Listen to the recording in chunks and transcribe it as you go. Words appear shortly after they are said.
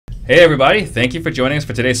Hey everybody, thank you for joining us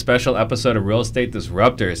for today's special episode of Real Estate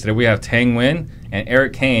Disruptors. Today we have Tang Nguyen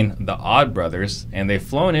and Kane, the Odd Brothers, and they've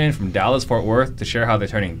flown in from Dallas-Fort Worth to share how they're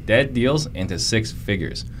turning dead deals into six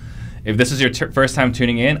figures. If this is your first time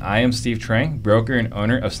tuning in, I am Steve Trang, broker and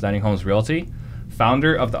owner of Stunning Homes Realty,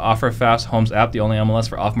 founder of the Offer Fast Homes app, the only MLS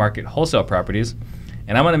for off-market wholesale properties,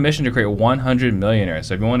 and I'm on a mission to create 100 millionaires.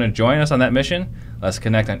 So if you want to join us on that mission, let's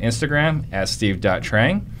connect on Instagram at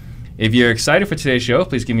steve.trang. If you're excited for today's show,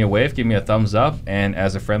 please give me a wave, give me a thumbs up, and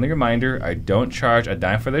as a friendly reminder, I don't charge a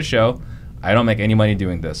dime for this show. I don't make any money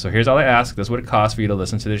doing this. So here's all I ask. This is what it costs for you to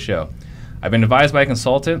listen to this show. I've been advised by a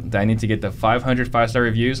consultant that I need to get the 500 five-star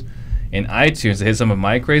reviews in iTunes to hit some of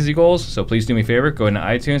my crazy goals. So please do me a favor, go into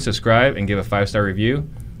iTunes, subscribe, and give a 5-star review.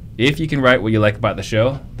 If you can write what you like about the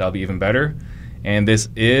show, that'll be even better. And this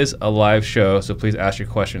is a live show, so please ask your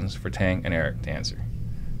questions for Tang and Eric to answer.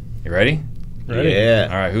 You ready? Ready? Yeah.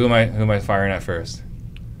 All right, who am I firing at first?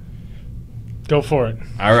 Go for it.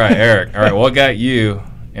 All right, Eric. All right, what got you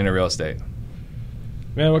into real estate?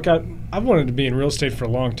 Man, I've wanted to be in real estate for a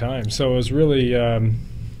long time. So it was really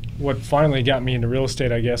what finally got me into real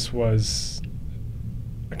estate, I guess, was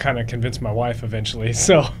I kind of convinced my wife eventually.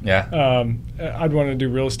 So yeah, I'd wanted to do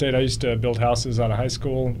real estate. I used to build houses out of high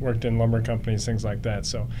school, worked in lumber companies, things like that.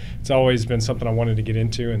 So it's always been something I wanted to get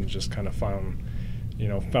into, and just kind of found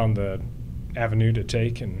the avenue to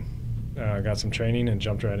take, and got some training and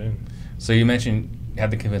jumped right in. So you mentioned you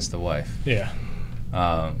had to convince the wife. Yeah.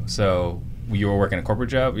 So you were working a corporate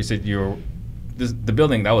job. You said you were the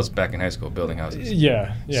building that was back in high school, building houses.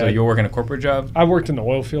 Yeah. So you were working a corporate job. I worked in the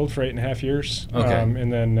oil field for 8.5 years. Okay.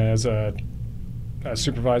 And then as a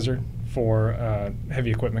supervisor for a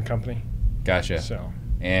heavy equipment company. Gotcha. So.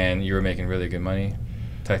 And you were making really good money.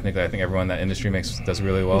 Technically, I think everyone in that industry does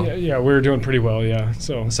really well. Yeah, we were doing pretty well. Yeah.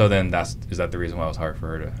 So then is that the reason why it was hard for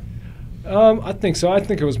her to? I think so. I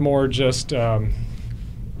think it was more just how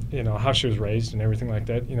she was raised and everything like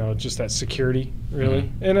that. Just that security, really.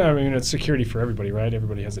 Mm-hmm. And I mean, it's security for everybody, right?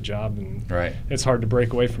 Everybody has a job, and right. It's hard to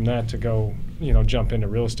break away from that to go, jump into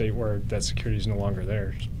real estate where that security is no longer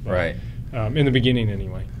there. But, right. In the beginning,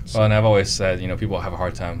 anyway. So. Well, and I've always said, people have a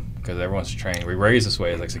hard time because everyone's trained. We raised this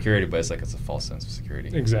way as like security, but it's a false sense of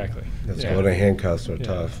security. Exactly. That's why the handcuffs are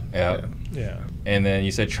tough. Yeah. Yeah. And then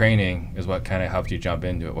you said training is what kind of helped you jump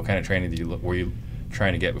into it. What kind of training were you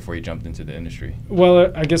trying to get before you jumped into the industry?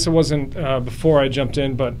 Well, I guess it wasn't before I jumped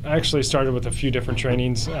in, but I actually started with a few different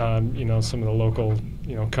trainings. Some of the local,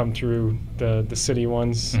 come through the city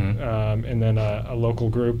ones, mm-hmm. And then a local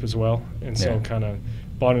group as well. And so kind of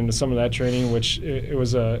bought into some of that training, which it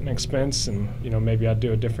was an expense, and maybe I'd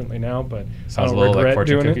do it differently now, but sounds I don't a little regret like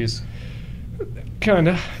fortune doing cookies. It. Kind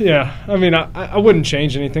of, yeah. I mean, I wouldn't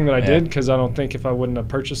change anything that I did, because I don't think if I wouldn't have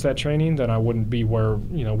purchased that training, then I wouldn't be where,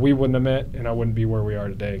 we wouldn't have met, and I wouldn't be where we are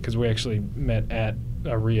today, because we actually met at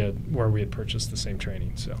a RIA where we had purchased the same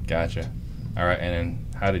training. So. Gotcha. All right, and then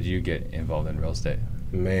how did you get involved in real estate?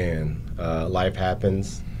 Man, life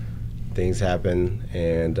happens, things happen,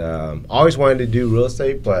 and always wanted to do real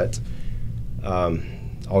estate, but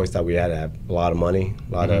always thought we had to have a lot of money,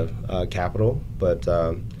 a lot mm-hmm. of capital, but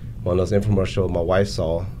one of those infomercials my wife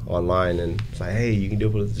saw online, and it's like, hey, you can do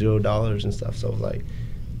it with $0 and stuff. So I was like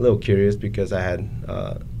a little curious, because I had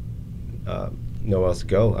nowhere else to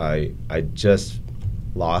go. I just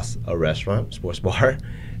lost a restaurant, sports bar,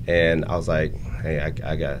 and I was like, hey, I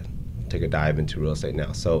got to take a dive into real estate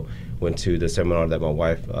now. So went to the seminar that my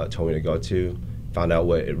wife told me to go to, found out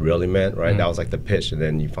what it really meant, right? Mm-hmm. That was like the pitch, and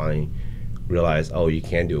then you finally realize, oh, you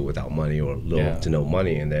can do it without money or little to no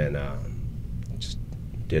money, and then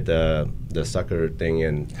did the sucker thing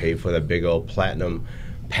and paid for the big old platinum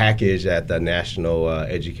package at the National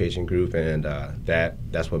Education Group, and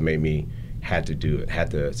that's what made me had to do it, had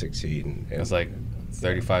to succeed. And it's like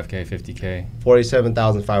 $35K, $50K?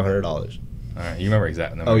 $47,500. All right, you remember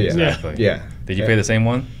exact number? Oh yeah, exactly. Yeah. Did you pay the same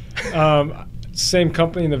one? Same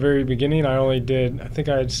company in the very beginning. I think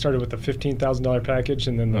I had started with a $15,000 package,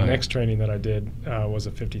 and then the next training that I did was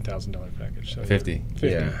a $50,000 package. So 50.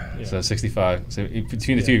 Yeah. So 65. So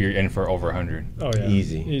between the two of you, you're in for over 100. Oh yeah.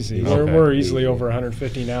 Easy. Okay. We're easily over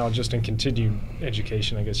 150 now, just in continued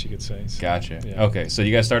education, I guess you could say. So, gotcha. Yeah. Okay, so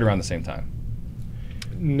you guys started around the same time?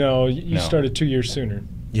 No, you started 2 years sooner.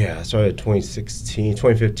 Yeah, I started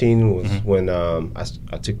 2015 was mm-hmm. when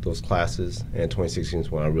I took those classes, and 2016 is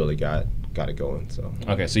when I really got it going. So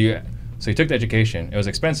okay, so you took the education. It was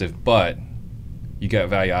expensive, but you got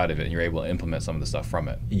value out of it, and you're able to implement some of the stuff from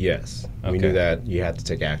it. Yes, okay. We knew that you had to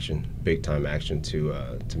take action, big time action, to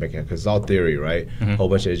make it, because it's all theory, right? Mm-hmm. Whole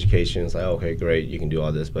bunch of education. It's like, okay, great, you can do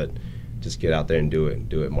all this, but just get out there and do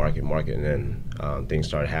it, market, and then things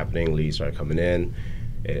started happening, leads started coming in,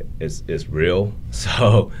 is real.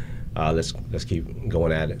 So let's keep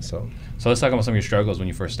going at it. So let's talk about some of your struggles when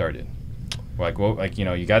you first started. Like, well, like, you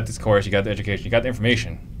know, you got this course, you got the education, you got the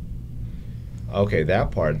information. Okay,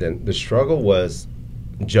 that part. Then the struggle was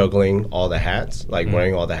juggling all the hats, like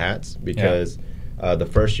wearing all the hats, because the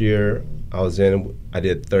first year I was in, I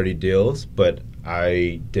did 30 deals, but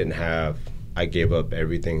I gave up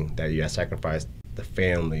everything that year. I sacrificed the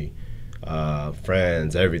family,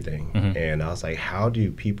 friends, everything. And I was like, how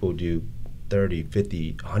do people do 30,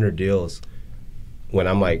 50, 100 deals when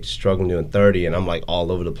I'm like struggling doing 30 and I'm like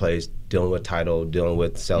all over the place, dealing with title, dealing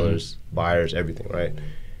with sellers, buyers, everything, right?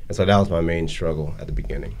 And so that was my main struggle at the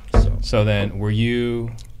beginning. So then, were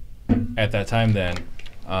you at that time then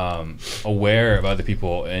aware of other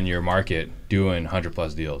people in your market doing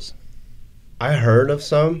 100+ deals? I heard of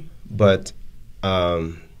some, but I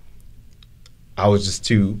was just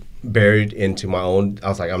too buried into my own. I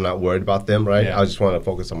was like, I'm not worried about them, right? I just want to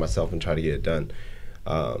focus on myself and try to get it done.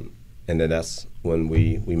 And then that's when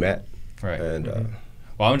we met. Right. And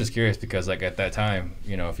well, I'm just curious because, like, at that time,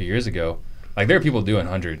 you know, a few years ago, like, there are people doing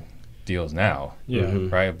 100 deals now.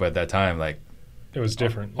 Right? But at that time, like, it was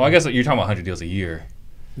different. Well, I guess you're talking about 100 deals a year.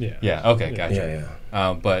 Yeah. Okay. Gotcha.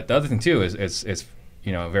 But the other thing too is it's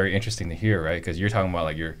you know, very interesting to hear, right? Because you're talking about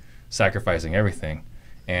like you're sacrificing everything,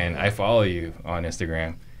 and I follow you on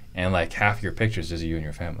Instagram, and like half your pictures is you and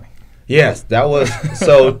your family. Yes, that was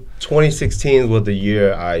so. 2016 was the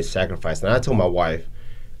year I sacrificed, and I told my wife,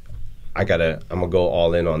 I'm gonna go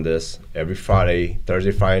all in on this. Every Friday,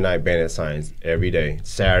 Thursday, Friday night, bandit signs every day.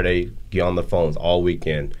 Saturday, get on the phones all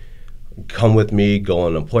weekend. Come with me, go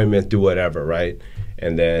on appointments, do whatever, right?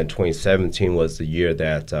 And then 2017 was the year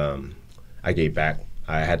that I gave back.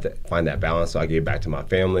 I had to find that balance, so I gave back to my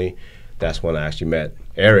family. That's when I actually met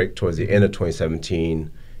Eric towards the end of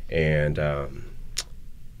 2017, and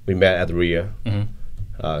we met at the RIA.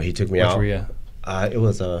 He took me out. Which RIA? It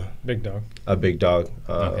was a Big Dog. A Big Dog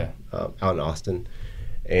Okay. Out in Austin,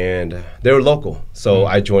 and they were local, so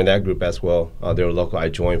I joined that group as well. They were local. I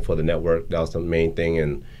joined for the network. That was the main thing,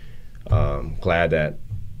 and glad that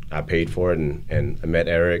I paid for it, and I met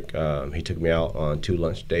Eric. He took me out on 2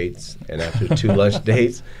 lunch dates, and after 2 lunch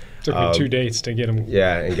dates, took me 2 dates to get him.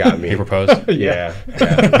 Yeah, and got me. He proposed. Yeah.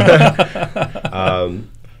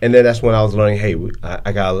 And then that's when I was learning. Hey,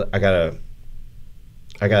 I gotta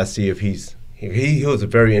see if he was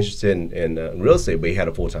very interested in real estate, but he had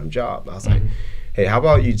a full-time job. I was like, hey, how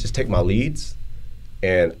about you just take my leads,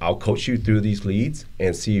 and I'll coach you through these leads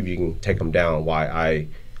and see if you can take them down while I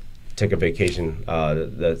take a vacation.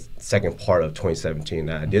 The second part of 2017,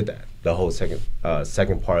 I did that. The whole second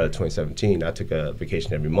part of 2017, I took a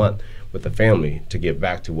vacation every month with the family to give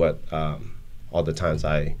back to what all the times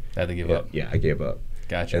I had to give up. Yeah, I gave up.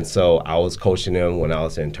 Gotcha. And so I was coaching him when I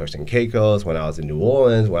was in Turks and Caicos, when I was in New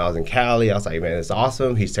Orleans, when I was in Cali. I was like, man, it's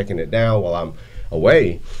awesome. He's taking it down while I'm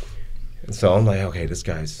away. And so I'm like, okay, this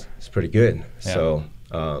guy's pretty good. Yeah. So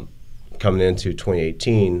coming into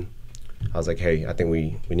 2018, I was like, hey, I think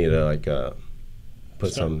we need to like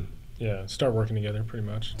start working together pretty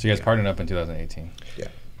much. So you guys partnered up in 2018.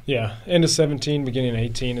 Yeah, end of 17, beginning of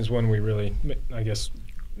 18 is when we really, I guess,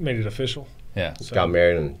 made it official. Yeah. So got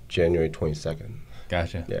married on January 22nd.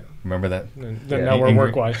 Gotcha. Yeah. Remember that? And now we're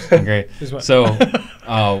work-wives. Great. So,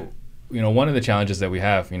 you know, one of the challenges that we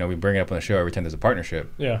have, you know, we bring it up on the show every time there's a partnership.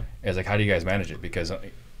 Yeah. Is like, how do you guys manage it? Because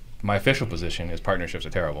my official position is partnerships are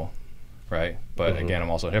terrible, right? But again, I'm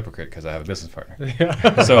also a hypocrite because I have a business partner.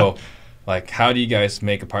 Yeah. So, like, how do you guys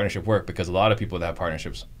make a partnership work? Because a lot of people that have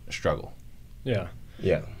partnerships struggle. Yeah.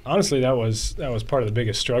 Yeah. Honestly, that was part of the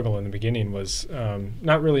biggest struggle in the beginning was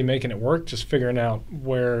not really making it work, just figuring out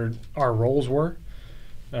where our roles were.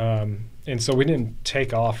 And so we didn't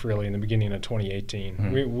take off really in the beginning of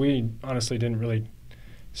 2018. We honestly didn't really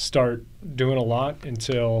start doing a lot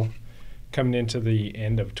until coming into the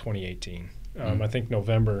end of 2018. I think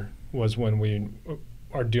November was when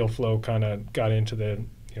our deal flow kind of got into the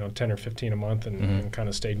 10 or 15 a month and kind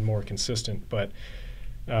of stayed more consistent. But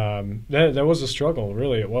that was a struggle,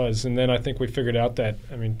 really it was. And then I think we figured out that,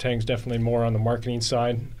 I mean, Tang's definitely more on the marketing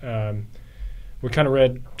side. We kind of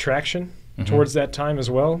read traction towards that time as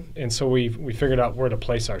well, and so we figured out where to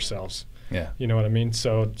place ourselves. Yeah, you know what I mean.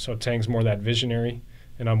 So Tang's more that visionary,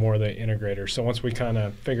 and I'm more the integrator. So once we kind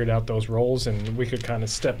of figured out those roles, and we could kind of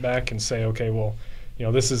step back and say, okay, well,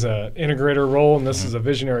 this is a integrator role, and this is a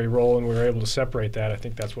visionary role, and we were able to separate that. I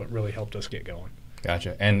think that's what really helped us get going.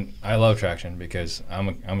 Gotcha. And I love traction because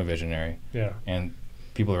I'm a visionary. Yeah. And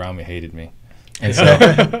people around me hated me. And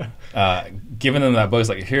so giving them that book is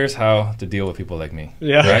like, here's how to deal with people like me.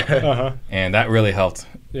 Yeah. Right? And that really helped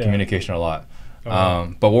communication a lot.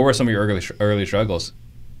 But what were some of your early struggles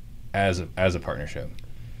as a partnership?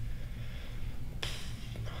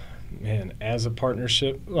 Man, as a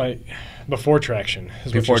partnership, like before traction.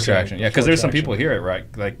 Before traction, yeah, because there's some traction. people here, right?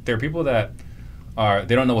 Like there are people that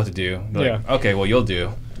they don't know what to do. They're like, okay, well you'll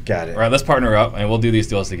do. Got it. All right, let's partner up and we'll do these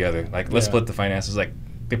deals together. Like let's Yeah. split the finances. Like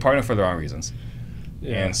they partner for the wrong reasons.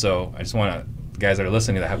 Yeah. And so I just want to, guys that are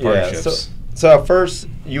listening that have Yeah, partnerships. So at first,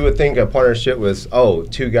 you would think a partnership was,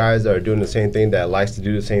 two guys that are doing the same thing, that likes to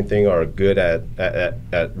do the same thing, or good at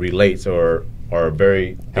relates, or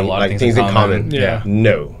very Have a lot of like things in in common. common. Yeah.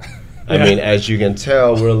 No. I Yeah. mean, as you can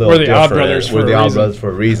tell, we're a little We're the different. Odd Brothers for We're a the Odd reason. Brothers for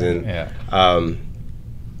a reason. Yeah.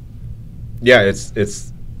 Yeah,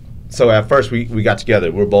 it's so at first we got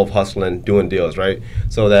together. We're both hustling, doing deals, right?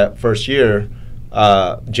 So that first year,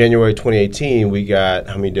 January 2018, we got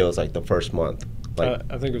how many deals like the first month? Like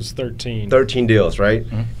I think it was 13. 13 deals, right?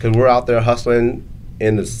 Because we're out there hustling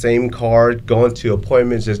in the same car, going to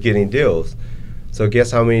appointments, just getting deals. So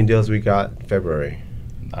guess how many deals we got in February?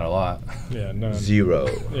 Not a lot. Yeah, no. 0.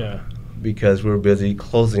 Yeah. Because we're busy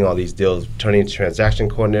closing all these deals, turning to transaction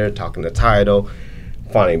coordinator, talking to title,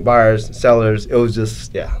 finding buyers, sellers. It was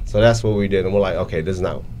just, yeah. So that's what we did. And we're like, okay, this is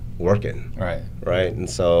not working. Right. Right. And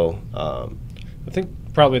so, I think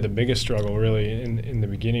probably the biggest struggle really in the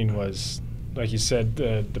beginning was, like you said,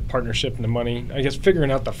 the partnership and the money. I guess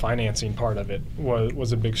figuring out the financing part of it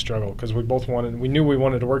was a big struggle because we knew we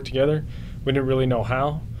wanted to work together. We didn't really know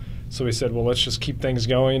how. So we said, well, let's just keep things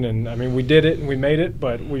going. And I mean, we did it and we made it,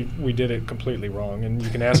 but we did it completely wrong. And you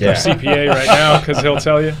can ask our CPA right now because he'll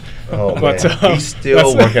tell you. oh, But, man. He's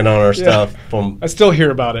still working on our stuff from. I still hear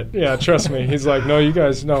about it. Yeah, trust me. He's like, no, you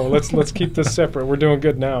guys, no, let's keep this separate. We're doing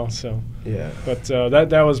good now. So, Yeah. but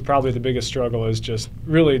that was probably the biggest struggle, is just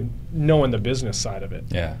really knowing the business side of it.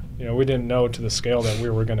 Yeah. You know, we didn't know to the scale that we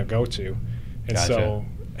were going to go to, and Gotcha. so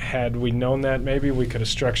had we known that, maybe we could have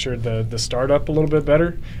structured the startup a little bit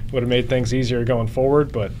better. Would have made things easier going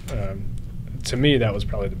forward. But to me, that was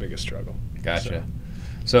probably the biggest struggle. Gotcha.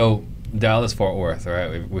 So Dallas Fort Worth, all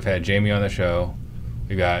right. We've had Jamie on the show.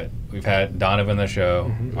 We've had Donovan on the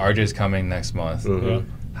show. RJ's coming next month. Yeah.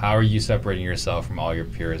 How are you separating yourself from all your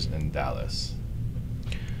peers in Dallas?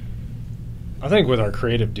 I think with our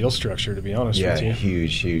creative deal structure, to be honest Yeah, with you.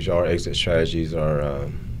 huge. Our exit strategies are,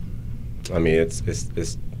 I mean, it's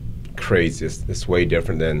crazy. It's way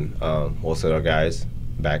different than wholesale guys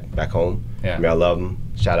back home. Yeah. I mean, I love them.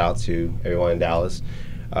 Shout out to everyone in Dallas.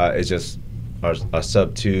 It's just our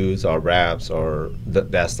sub twos, our wraps,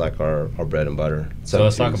 that's like our bread and butter. So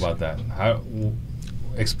let's talk Sub-twos. about that.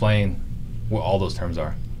 Explain what all those terms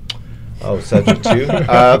are. Oh, subject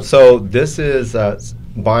to. So this is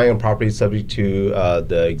buying a property subject to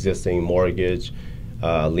the existing mortgage,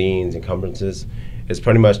 liens, encumbrances. It's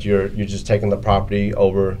pretty much you're just taking the property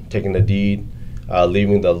over, taking the deed,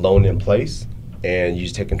 leaving the loan in place, and you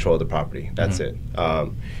just take control of the property. That's it.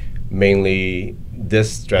 Mainly,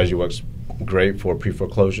 this strategy works great for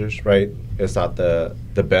pre-foreclosures, right? It's not the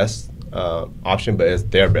best option, but it's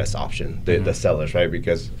their best option, the sellers, right?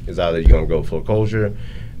 Because it's either you're going to go foreclosure,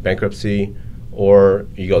 bankruptcy, or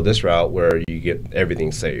you go this route where you get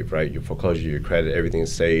everything saved, right? Your foreclosure, your credit,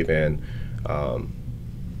 everything's saved, and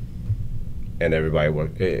everybody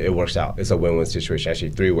it works out. It's a win-win situation,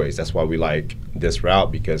 actually 3 ways. That's why we like this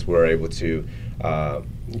route, because we're able to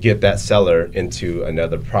get that seller into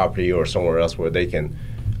another property or somewhere else where they can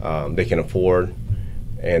afford.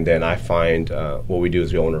 And then I find what we do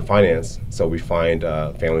is we owner finance. So we find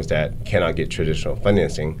families that cannot get traditional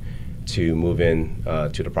financing to move in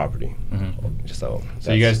to the property. So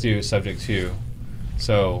you guys do subject to.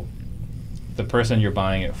 So the person you're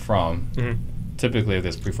buying it from, typically if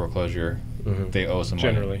there's pre-foreclosure, they owe some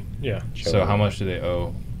money. Generally, yeah. So how much do they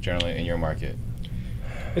owe generally in your market?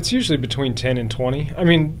 It's usually between 10 and 20. I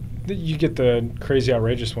mean, you get the crazy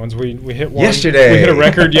outrageous ones. We hit one Yesterday. We hit a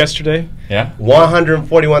record yesterday. Yeah?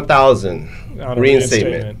 141,000 On a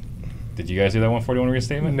reinstatement. Did you guys do that 141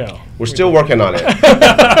 reinstatement? No. We're still working on it.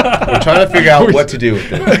 We're trying to figure out what to do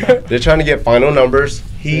with it. They're trying to get final numbers.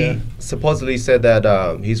 He supposedly said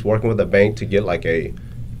that he's working with a bank to get like a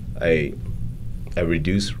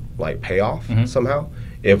reduced like payoff somehow.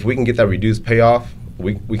 If we can get that reduced payoff,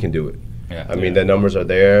 we can do it. Yeah. I mean, the numbers are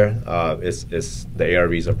there. It's the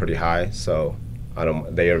ARVs are pretty high, so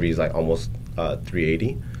the ARV is like almost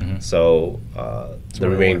 380. So the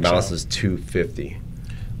remaining balance is 250.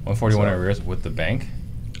 141 arrears with the bank?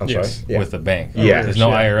 I'm Yes. sorry. Yeah. With the bank. Yeah. There's no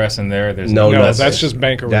Yeah. IRS in there. There's No, No, that's that's just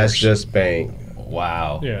bank arrears. That's just bank.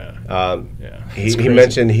 Wow. Yeah. He It's crazy.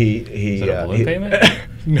 mentioned he Is it a balloon payment?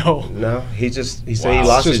 No. No, he said Wow. he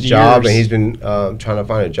lost It's his just job years. and he's been trying to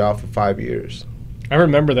find a job for 5 years. I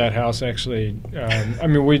remember that house actually. I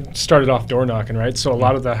mean, we started off door knocking, right? So a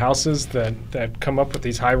lot of the houses that come up with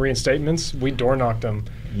these high reinstatements, we door knocked them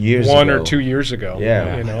one or 2 years ago.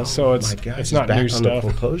 Yeah. You know, so it's not new back on stuff. the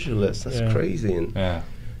foreclosure list. That's crazy. And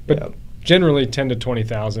but generally 10 to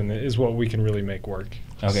 20,000 is what we can really make work.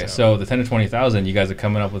 Okay, so the 10 to 20,000, you guys are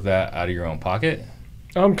coming up with that out of your own pocket?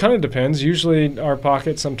 Kind of depends. Usually our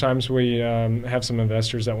pocket. Sometimes we have some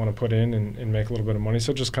investors that want to put in and make a little bit of money.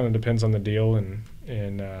 So it just kind of depends on the deal and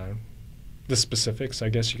the specifics, I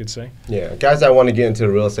guess you could say. Yeah, guys that want to get into the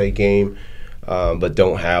real estate game, but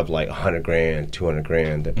don't have like 100 grand, 200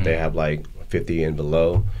 grand. They have like 50 and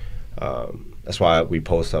below. That's why we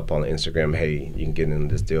post up on Instagram, hey, you can get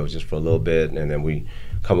into this deal just for a little bit, and then we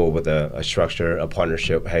come up with a structure, a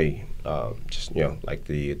partnership. Hey, just like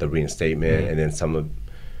the reinstatement, and then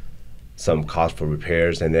some cost for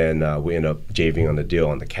repairs, and then we end up JVing on the deal,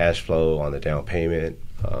 on the cash flow, on the down payment,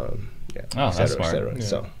 that's smart. et cetera. Yeah.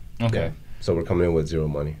 So so we're coming in with zero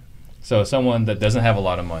money. So someone that doesn't have a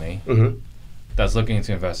lot of money, that's looking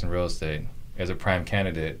to invest in real estate, is a prime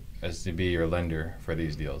candidate as to be your lender for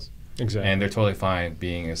these deals. Exactly. And they're totally fine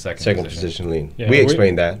being in second position lien. Yeah, we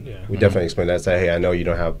explained that. Yeah. We definitely explained that. Say, hey, I know you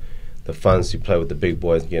don't have the funds to play with the big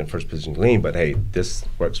boys and get in first position lien, but hey, this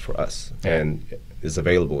works for us and is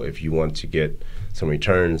available if you want to get some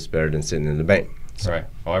returns better than sitting in the bank. So. Right.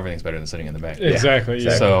 Well, everything's better than sitting in the bank. Exactly.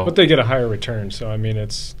 Yeah. So, but they get a higher return, so I mean,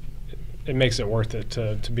 it makes it worth it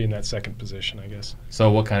to be in that second position, I guess. So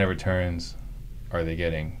what kind of returns are they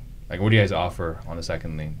getting? Like, what do you guys offer on the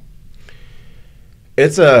second lien?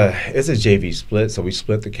 It's a JV split, so we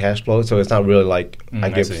split the cash flow. So it's not really like I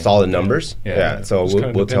give solid numbers. Yeah. So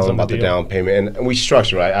we'll tell them about the down payment, and we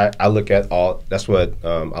structure. Right. I look at all. That's what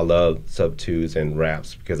I love sub twos and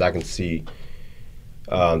wraps, because I can see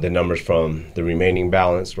the numbers from the remaining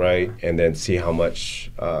balance, right, and then see how much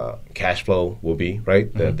cash flow will be,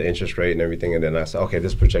 right, the interest rate and everything, and then I say, okay,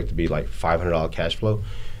 this projected to be like $500 cash flow.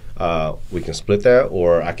 We can split that,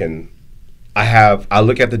 or I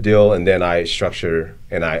look at the deal and then I structure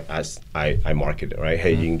and I market it, right?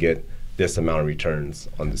 Hey, you can get this amount of returns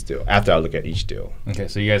on this deal after I look at each deal. Okay,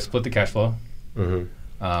 so you guys split the cash flow,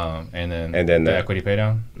 and then the equity pay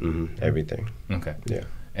down, everything. Okay, yeah,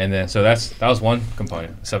 and then so that was one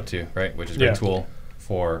component, sub two, right, which is a great tool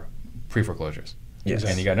for pre-foreclosures. Yes,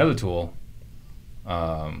 and you got another tool.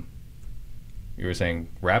 You were saying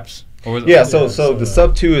wraps? So the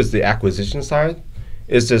sub two is the acquisition side.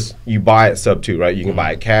 It's just you buy it sub two, right? You can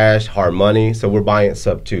buy it cash, hard money. So we're buying it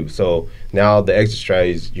sub two. So now the exit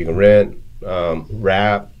strategies, you can rent,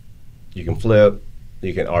 wrap, you can flip,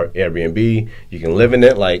 you can Airbnb, you can live in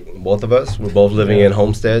it like both of us. We're both living in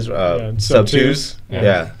homesteads, sub twos.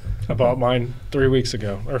 Yeah. I bought mine 3 weeks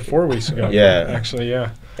ago or 4 weeks ago. Actually.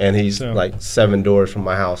 And he's like 7 doors from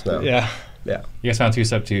my house now. Yeah. You guys found 2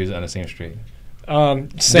 sub twos on the same street.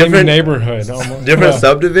 Same neighborhood, almost. Different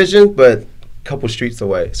subdivision, but couple streets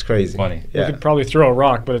away. It's crazy. Funny. You could probably throw a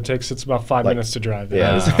rock, but it's about 5 minutes to drive.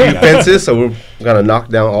 There's a few fences, so we're gonna knock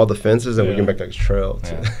down all the fences and we can make like a trail.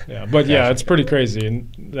 But it's pretty crazy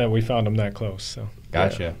that we found them that close. So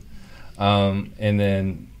gotcha. And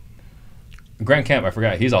then Grant Kemp, I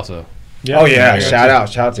forgot. He's also. Shout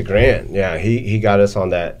out to Grant. Yeah, he got us on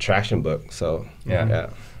that traction book. So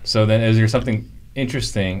So then, is there something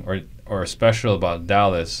interesting or special about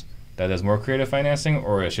Dallas that does more creative financing,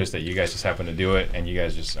 or it's just that you guys just happen to do it and you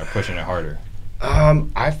guys just are pushing it harder?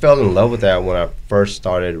 I fell in love with that when I first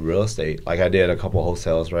started real estate. Like I did a couple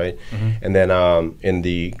wholesales, right? And then in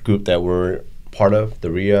the group that we're part of, the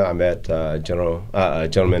RIA, I met a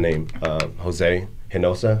gentleman named Jose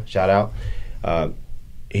Hinosa, shout out.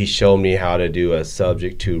 He showed me how to do a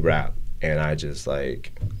subject to wrap, and I just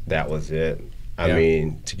that was it. I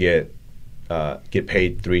mean, to get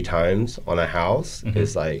paid 3 times on a house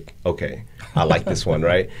is like, okay, I like this one,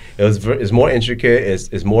 right? It's more intricate,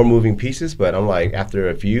 it's more moving pieces, but I'm like, after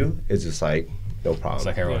a few, it's just like, no problem. It's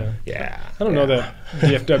like heroin. Yeah. I don't know that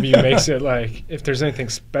DFW makes it like, if there's anything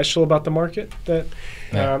special about the market that,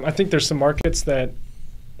 I think there's some markets that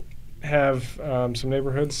have some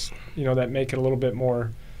neighborhoods, that make it a little bit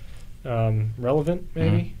more relevant,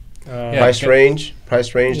 maybe. Price range,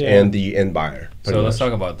 and the end buyer. So let's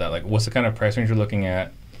talk about that. Like, what's the kind of price range you're looking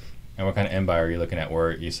at, and what kind of end buyer are you looking at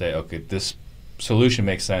where you say, okay, this solution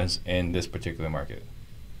makes sense in this particular market?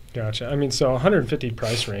 Gotcha. I mean, so 150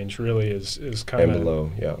 price range really is kind of and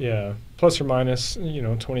below, yeah. Plus or minus,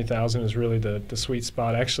 20,000 is really the sweet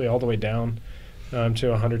spot. Actually, all the way down to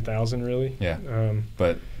 100,000 really. Yeah.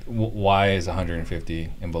 But why is 150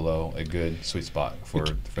 and below a good sweet spot for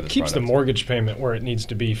this keeps product? the mortgage payment where it needs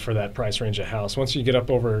to be for that price range of house. Once you get up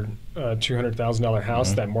over a $200,000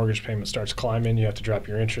 house, that mortgage payment starts climbing. You have to drop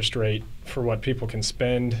your interest rate for what people can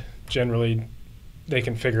spend. Generally, they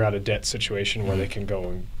can figure out a debt situation where they can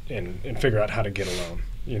go and figure out how to get a loan.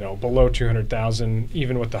 You know, below 200,000,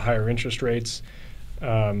 even with the higher interest rates,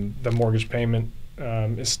 the mortgage payment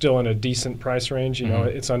is still in a decent price range. You know,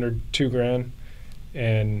 it's under $2,000,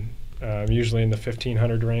 and usually in the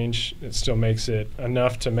 1,500 range. It still makes it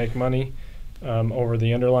enough to make money over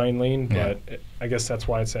the underlying lien, but I guess that's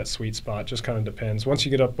why it's that sweet spot. Just kind of depends. Once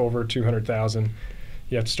you get up over 200,000,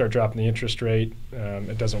 you have to start dropping the interest rate.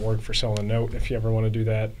 It doesn't work for selling a note if you ever want to do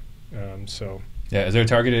that. Yeah, is there a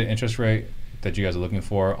targeted interest rate that you guys are looking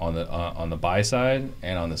for on the buy side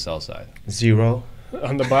and on the sell side? 0.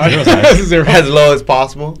 On the buy, Zero. As low as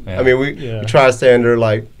possible. Yeah. I mean, we try to stay under,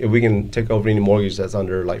 like, if we can take over any mortgage that's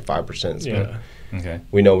under like 5% spread. Yeah. Okay.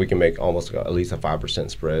 We know we can make almost at least a 5%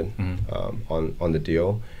 spread on the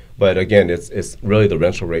deal. But again, it's really the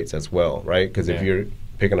rental rates as well, right? Because if you're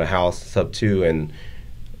picking a house sub 2 and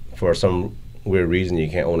for some weird reason you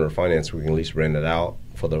can't own or finance, we can at least rent it out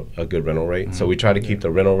for a good rental rate. So we try to keep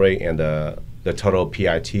the rental rate and the total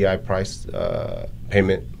PITI price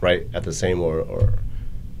payment right at the same or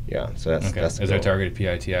so that's is there a targeted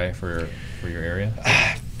PITI for your area?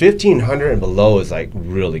 1,500 and below is like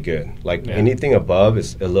really good. Like anything above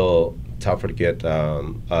is a little tougher to get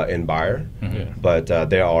in buyer, but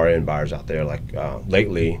there are in buyers out there. Like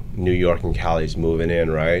lately, New York and Cali's moving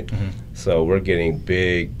in, right? So we're getting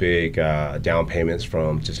big down payments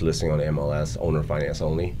from just listing on the MLS, owner finance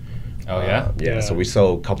only. Oh yeah? So we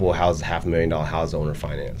sold a couple of houses, $500,000 house owner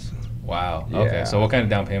finance. Wow. Okay. So what kind of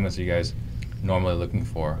down payments are you guys normally looking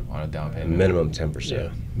for on a down payment? Minimum 10%. Yeah.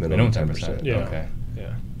 Minimum 10%. Yeah. Okay.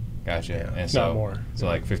 Yeah. Gotcha. Yeah. And so not more. So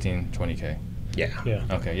like 15, 20K. Yeah. Yeah.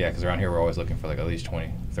 Okay. Yeah. Because around here we're always looking for like at least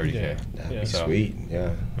 20, 30K. That'd be So- sweet.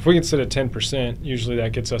 Yeah. If we can sit at 10%, usually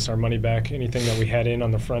that gets us our money back, anything that we had in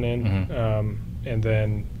on the front end. And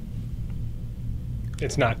then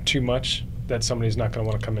it's not too much that somebody's not going to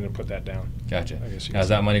want to come in and put that down. Gotcha. I guess you Now, could is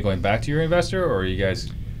that money going back to your investor, or are you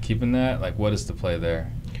guys keeping that? Like, what is the play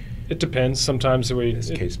there? It depends. Sometimes It's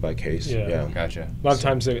case by case. Yeah. Gotcha. a lot of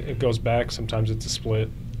times it goes back. Sometimes it's a split.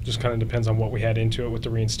 Just kind of depends on what we had into it with the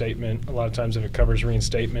reinstatement. A lot of times if it covers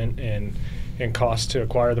reinstatement and costs to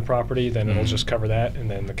acquire the property, then it'll just cover that,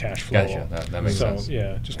 and then the cash flow. Gotcha. That makes sense. So,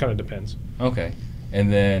 yeah, just kind of depends. Okay.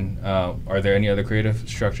 And then, are there any other creative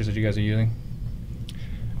structures that you guys are using?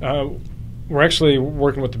 We're actually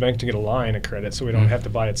working with the bank to get a line of credit, so we don't have to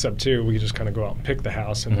buy it sub 2. We just kind of go out and pick the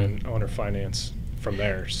house and then owner finance from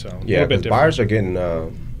there. So yeah, because buyers are getting they're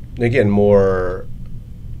getting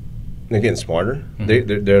smarter.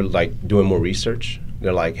 They're like doing more research.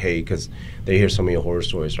 They're like, hey, because they hear so many horror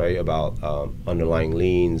stories, right, about underlying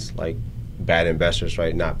liens, like bad investors,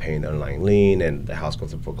 right, not paying the underlying lien, and the house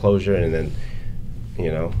goes to foreclosure, and then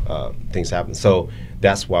things happen. So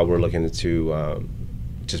that's why we're looking into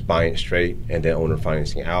just buying it straight and then owner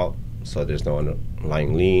financing out, so there's no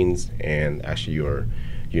underlying liens, and actually your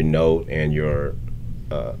note and your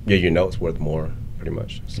note's worth more, pretty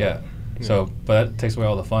much. So. Yeah. So, but that takes away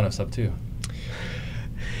all the fun of sub 2.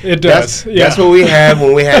 It does. That's what we had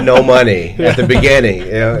when we had no money at the beginning.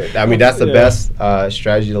 I mean, that's the best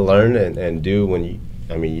strategy to learn and do when you.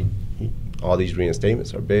 All these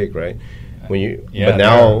reinstatements are big, right? When you, but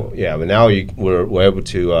now we're able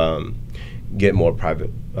to get more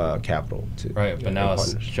private capital to. Right, but now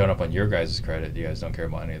it's showing up on your guys' credit. You guys don't care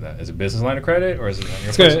about any of that. Is it business line of credit, or is it on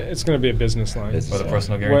your It's going to be a business line. for the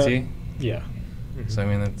personal guarantee? Well, yeah. So I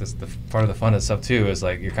mean, that's the part of the fun of sub 2 is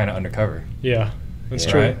like you're kind of undercover. Yeah, that's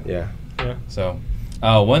true. Right? Yeah. So,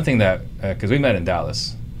 one thing that because we met in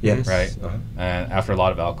Dallas, Yes. right, and after a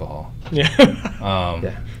lot of alcohol, Yeah.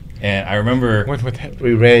 and I remember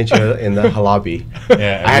We ran each other in the lobby.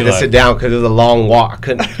 yeah, I had to sit down because it was a long walk. I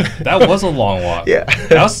couldn't. That was a long walk. Yeah.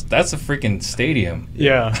 that's a freaking stadium.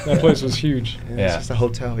 Yeah, that place was huge. It's just a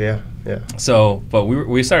hotel. Yeah. So, but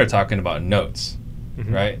we started talking about notes,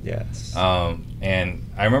 right? Yes. And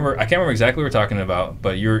I can't remember exactly what we're talking about,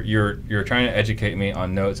 but you're trying to educate me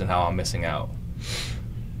on notes and how I'm missing out.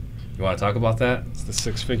 You want to talk about that? It's the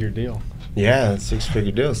 6-figure deal. Yeah,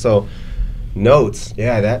 6-figure deal. So notes,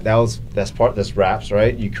 that's wraps,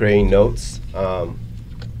 right? You creating notes,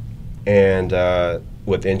 and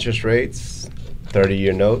with interest rates,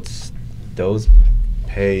 30-year notes, those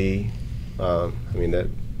pay.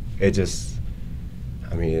 It's.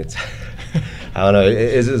 I don't know.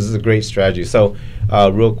 It's a great strategy. So,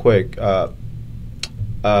 real quick, a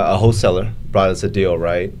wholesaler brought us a deal,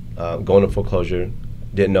 right? Going to foreclosure,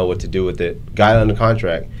 didn't know what to do with it, got it under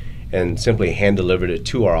contract, and simply hand delivered it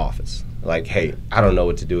to our office. Like, hey, I don't know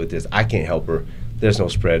what to do with this. I can't help her. There's no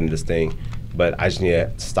spread in this thing, but I just need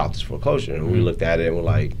to stop this foreclosure. And we looked at it and we're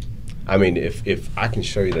like, I mean, if I can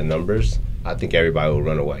show you the numbers, I think everybody will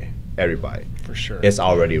run away. Everybody. For sure. It's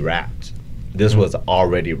already wrapped. This was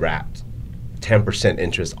already wrapped. 10%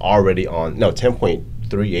 interest already on, no,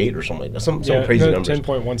 10.38 or something like that. Some crazy numbers.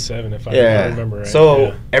 10.17 if I remember right.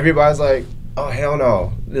 So everybody's like, oh, hell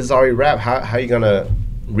no. This is already wrapped. How are you going to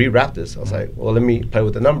rewrap this? I was like, well, let me play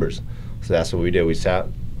with the numbers. So that's what we did. We sat,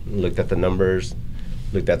 looked at the numbers,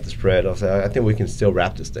 looked at the spread. I was like, I think we can still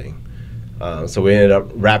wrap this thing. So we ended up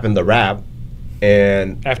wrapping the wrap.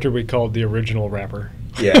 And after we called the original rapper.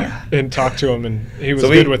 Yeah. And talked to him, and he was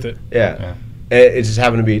good with it. Yeah. It just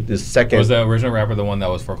happened to be the second. Was the original rapper the one that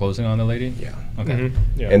was foreclosing on the lady? Yeah. Okay.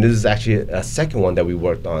 Mm-hmm. Yeah. And this is actually a second one that we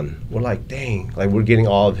worked on. We're like, dang, like we're getting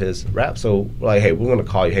all of his rap. So we're like, hey, we're going to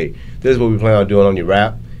call you. Hey, this is what we plan on doing on your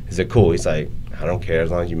rap. Is it cool? He's like, I don't care as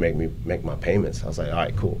long as you make my payments. I was like, all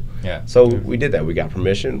right, cool. Yeah. So we did that. We got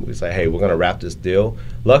permission. We said, hey, we're going to wrap this deal.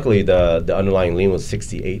 Luckily, the underlying lien was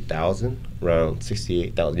 $68,000, around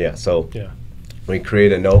 $68,000. Yeah. So we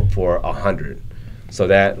created a note for $100. So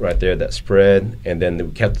that right there, that spread, and then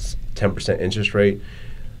we kept 10% interest rate.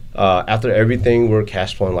 After everything, we're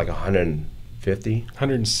cash flowing like 150,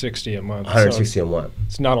 160 a month. 160 a month.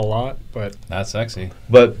 It's not a lot, but that's sexy.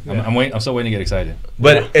 But I'm still waiting to get excited.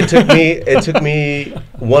 But it took me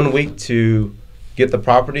 1 week to get the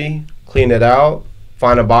property, clean it out,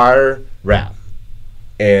 find a buyer, wrap,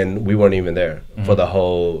 and we weren't even there for the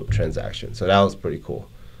whole transaction. So that was pretty cool.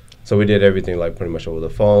 So we did everything like pretty much over the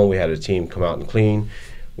phone. We had a team come out and clean.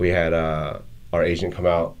 We had our agent come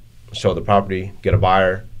out, show the property, get a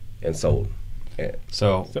buyer, and sold. Yeah.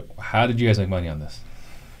 So how did you guys make money on this?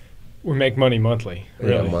 We make money monthly,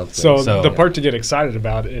 really. Yeah, monthly. So the part to get excited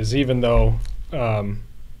about is even though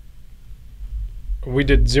we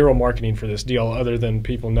did zero marketing for this deal other than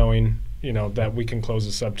people knowing, that we can close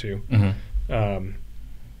this up to. Mm-hmm.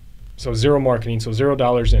 So zero marketing, so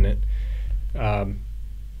 $0 in it.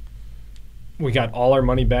 We got all our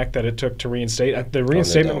money back that it took to reinstate. The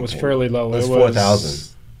reinstatement was fairly low. It was $4,000.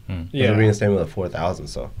 Yeah, the reinstatement was $4,000.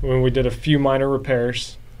 So when we did a few minor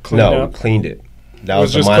repairs, we cleaned it. That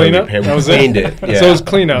was just the minor cleanup? repair. That We was cleaned it. Yeah. So it was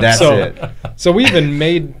cleanup. That's it. So we even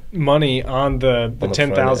made money on the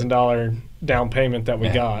 $10,000 down payment that we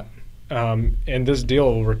Yeah. got, and this deal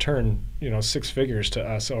will return 6 figures to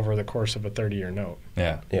us over the course of a 30-year note.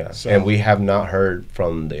 Yeah. Yeah. So- and we have not heard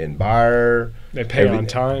from the end buyer. They pay on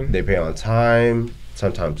time. They pay on time,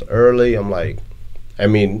 sometimes early. I'm like, I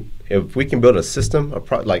mean, if we can build a system,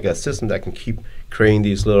 a system that can keep creating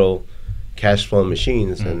these little cash flow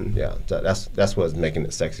machines, and that's what's making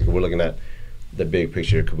it sexy. We're looking at the big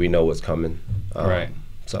picture because we know what's coming. Right.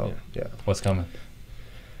 So, yeah. What's coming?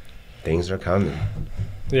 Things are coming.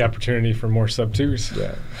 The opportunity for more sub-twos.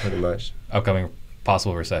 Yeah, pretty much. Upcoming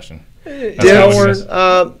possible recession. I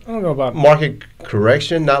don't know about market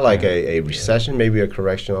correction, not like a recession, maybe a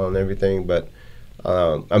correction on everything, but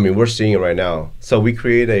I mean, we're seeing it right now. So we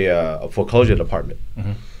create a foreclosure department.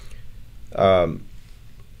 Mm-hmm.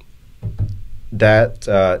 That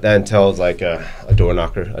entails like a door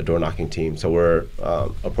knocking team. So we're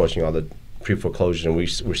approaching all the pre-foreclosures, and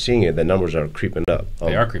we're seeing it. The numbers are creeping up.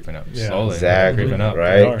 They are creeping up slowly. Exactly, Creeping up.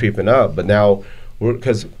 right? Creeping up. But now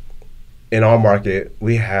because in our market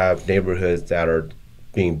we have neighborhoods that are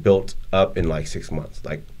being built up in like 6 months,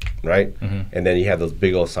 like right, and then you have those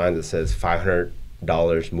big old signs that says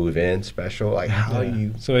 $500 move in special. Like how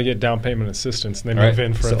you? So they get down payment assistance, and they move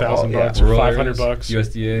in for $1,000 or $500.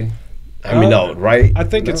 USDA. I mean, no, right? I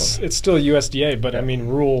think it's still USDA, but I mean,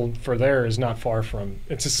 rural for there is not far from.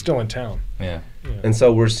 It's just still in town. Yeah. And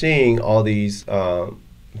so we're seeing all these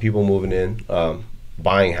people moving in,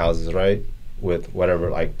 buying houses, right, with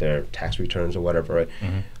whatever, like their tax returns or whatever,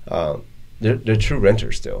 right? They're true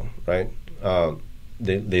renters still, right?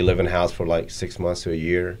 They live in a house for like 6 months to a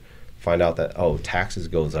year, find out that, taxes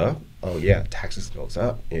goes up. Oh yeah, taxes goes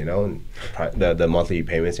up, and the monthly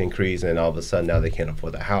payments increase, and all of a sudden now they can't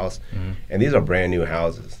afford the house. And these are brand new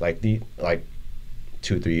houses, like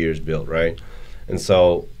 2-3 years built, right? And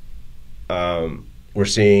so we're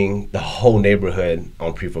seeing the whole neighborhood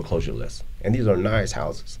on pre-foreclosure lists, and these are nice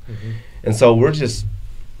houses. And so we're just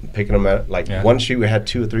picking them at one street. We had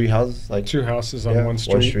 2 or 3 houses, like 2 houses on one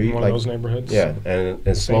street in one of those neighborhoods. Yeah,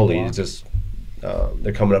 and slowly it's just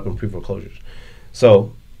they're coming up in pre-foreclosures.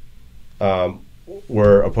 So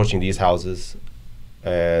we're approaching these houses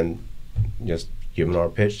and just giving our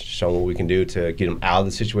pitch, showing what we can do to get them out of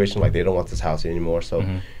the situation. Like they don't want this house anymore. So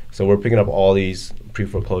so we're picking up all these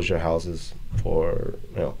pre-foreclosure houses for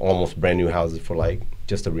almost brand new houses for like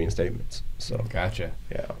just the reinstatements. So Gotcha.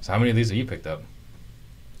 yeah. So how many of these have you picked up?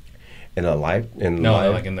 In a life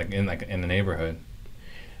No, like in the neighborhood.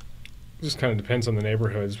 Just kind of depends on the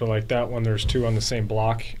neighborhoods, but like that one, there's 2 on the same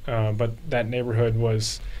block. But that neighborhood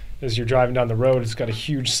was, as you're driving down the road, it's got a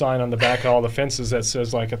huge sign on the back of all the fences that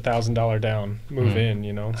says like $1,000 down, move in.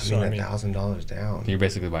 You know, I mean $1,000 down. You're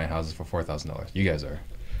basically buying houses for $4,000. You guys are.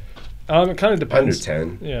 It kind of depends.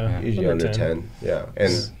 Under 10. Yeah, Usually under 10. Yeah,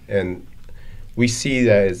 and we see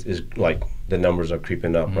that is like the numbers are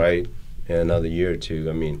creeping up, right? In another year or two.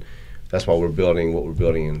 I mean, that's why we're building what we're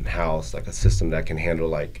building in house, like a system that can handle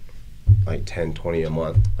like 10, 20 a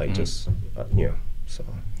month, like just so.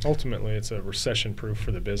 Ultimately, it's a recession proof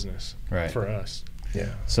for the business, Right. for us. Yeah.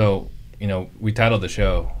 So, we titled the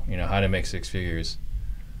show, how to make 6 figures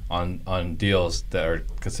on deals that are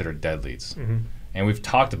considered dead leads. And we've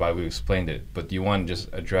talked about it, we've explained it, but do you want to just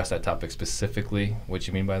address that topic specifically, what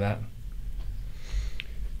you mean by that?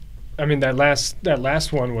 I mean, that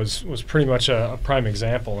last one was pretty much a prime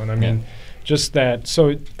example. And I mean, just that, so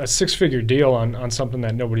a 6-figure deal on something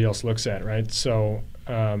that nobody else looks at, right? So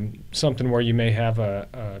something where you may have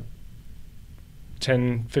a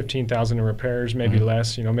 10, 15,000 in repairs, maybe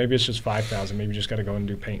less, maybe it's just 5,000, maybe you just got to go and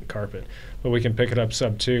do paint and carpet. But we can pick it up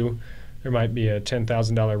sub 2. There might be a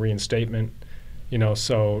 $10,000 reinstatement,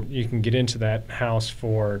 so you can get into that house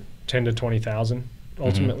for 10 to 20,000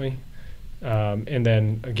 ultimately. And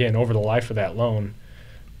then again, over the life of that loan,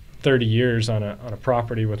 30 years on a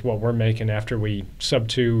property with what we're making after we sub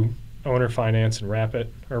 2 owner finance and wrap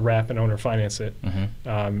and owner finance it,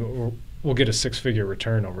 we'll get a 6-figure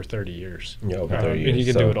return over 30 years. Yeah, over 30 years. And you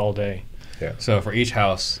can do it all day. Yeah. So for each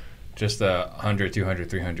house, just 100, 200,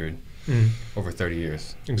 300 over 30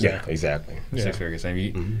 years. Exactly. Yeah, exactly. 6 figures. I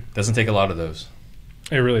mean, doesn't take a lot of those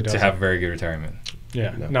It really does. to have a very good return.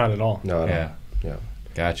 Yeah, No. not at all. No, Yeah. Yeah.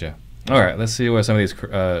 Gotcha. All right, let's see what some of these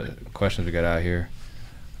questions we got out here.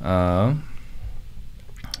 I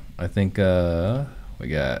think we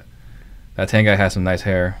got that Tang guy has some nice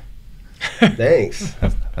hair. Thanks.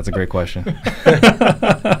 That's a great question.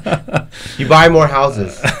 You buy more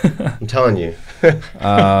houses. I'm telling you.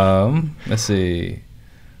 Let's see.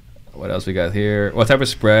 What else we got here? What type of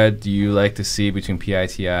spread do you like to see between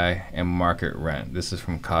PITI and market rent? This is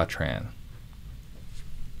from Katran.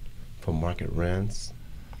 For market rents.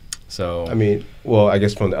 So I mean, well, I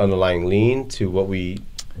guess from the underlying lien to what we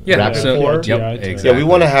wrap it for. Yep, exactly. Yeah, we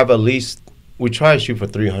want to have at least. We try to shoot for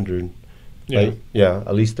 300. Yeah.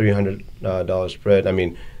 At least $300 spread. I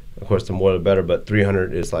mean, of course, the more the better. But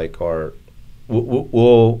 300 is like our.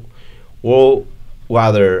 We'll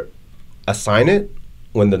either assign it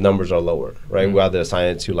when the numbers are lower, right? We'll either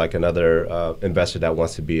assign it to like another investor that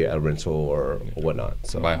wants to be a rental or whatnot.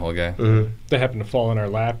 So buy a whole guy. They happen to fall in our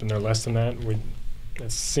lap and they're less than that.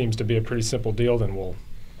 That seems to be a pretty simple deal. Then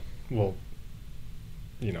we'll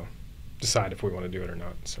decide if we want to do it or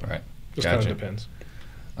not. So Right. just kind of depends.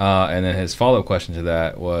 And then his follow-up question to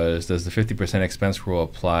that was, does the 50% expense rule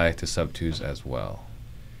apply to sub-2s as well?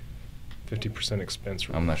 50% expense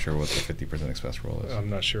rule. I'm not sure what the 50% expense rule is. I'm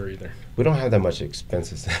not sure either. we don't have that much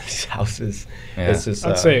expenses in these houses. Yeah. It's just,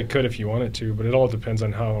 I'd say it could if you wanted to, but it all depends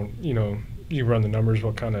on how you run the numbers,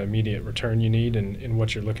 what kind of immediate return you need, and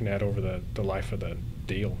what you're looking at over the life of the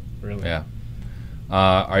deal, really. Yeah.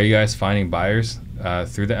 Are you guys finding buyers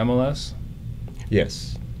through the MLS?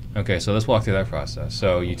 yes. Okay, so let's walk through that process.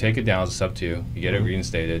 So you take it down as a sub-2, you get it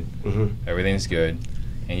reinstated, everything's good,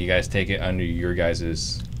 and you guys take it under your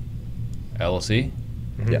guys' LLC?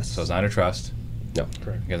 Yes. So it's not a trust? No.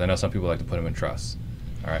 Correct. Because I know some people like to put them in trusts.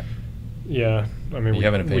 All right. Yeah, I mean, You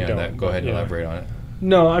have an opinion on don't, that. Go ahead and yeah. elaborate on it.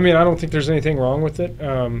 No, I mean, I don't think there's anything wrong with it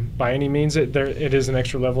by any means. It is an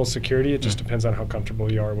extra level of security. It just depends on how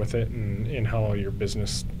comfortable you are with it and how your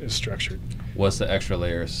business is structured. What's the extra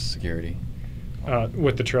layer of security?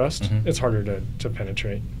 With the trust, it's harder to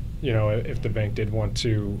penetrate. If the bank did want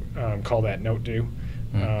to call that note due,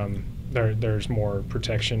 there's more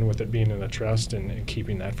protection with it being in a trust and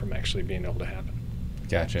keeping that from actually being able to happen.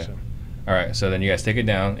 Gotcha. So. All right, so then you guys take it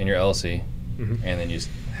down in your LLC, and then you just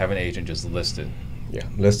have an agent just list it. Yeah.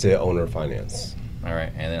 Listed owner finance. All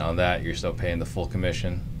right, and then on that, you're still paying the full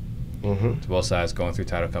commission to both sides, going through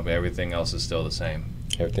title company. Everything else is still the same.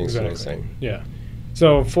 Everything's still the same. Yeah.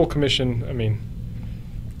 So full commission, I mean.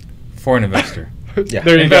 For an investor. Yeah.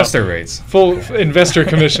 There you Investor go. rates. Full investor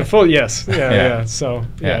commission. Full, yes. Yeah, Yeah. yeah. So,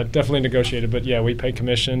 Yeah. definitely negotiated. But, yeah, we pay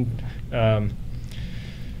commission,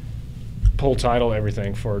 pull title,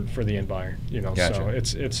 everything for the end buyer. Gotcha. So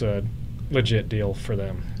it's a legit deal for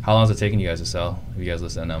them. How long is it taking you guys to sell? If you guys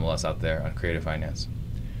list an MLS out there on Creative Finance?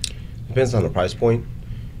 Depends on the price point.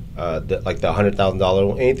 like the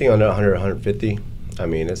 $100,000, anything under 100, 150. I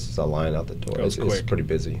mean, it's just a line out the door. It's pretty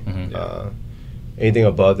busy. Anything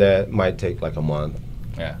above that might take like a month.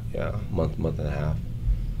 Yeah, month and a half.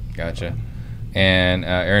 Gotcha. And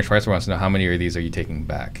Aaron Schweitzer wants to know, how many of these are you taking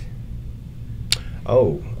back?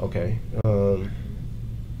 Oh, okay.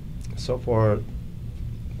 So far, I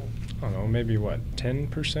don't know, maybe what,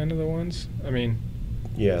 10% of the ones? I mean,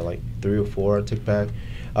 yeah, like 3 or 4 I took back.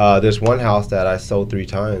 There's one house that I sold 3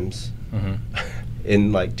 times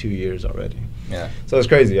in like 2 years already. Yeah. So it's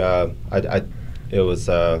crazy. I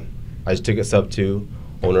just took it sub 2.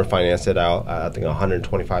 Owner financed it out. I think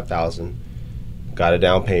 $125,000. Got a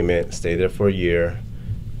down payment. Stayed there for a year.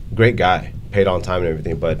 Great guy. Paid on time and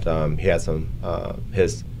everything. But he had some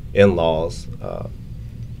his in-laws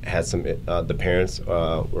had some. The parents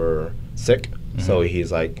were sick. So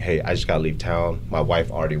he's like, hey, I just gotta leave town. My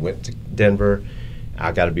wife already went to Denver.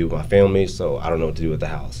 I gotta be with my family. So I don't know what to do with the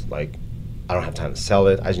house. Like, I don't have time to sell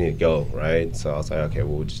it. I just need to go, right? So I was like, okay,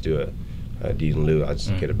 well, we'll just do a deed in lieu. I'll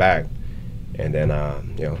just get it back. And then,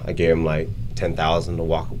 I gave him like $10,000 to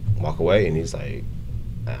walk away. And he's like,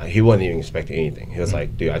 he wasn't even expecting anything. He was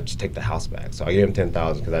like, dude, I just take the house back. So I gave him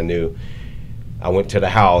 $10,000 because I knew. I went to the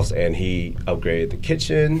house and he upgraded the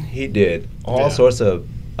kitchen. He did all sorts of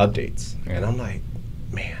updates. And I'm like,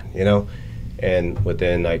 man, And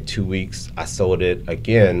within like 2 weeks, I sold it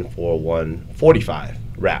again for $145,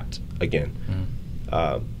 wrapped again.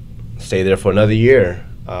 Stayed there for another year.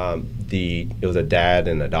 It was a dad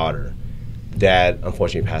and a daughter. Dad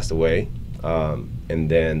unfortunately passed away, and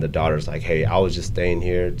then the daughter's like, hey, I was just staying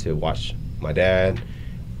here to watch my dad.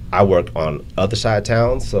 I work on other side of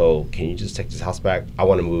town, so can you just take this house back? I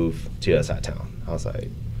want to move to the other side of town. I was like,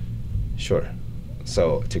 sure.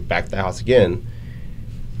 So I took back the house again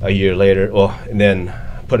a year later, and then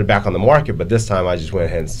put it back on the market, but this time I just went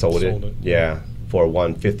ahead and sold it. Yeah, for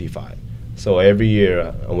 $155. So every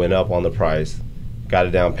year I went up on the price, got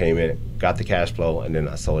a down payment, got the cash flow, and then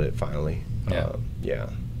I sold it finally.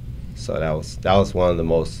 So that was one of the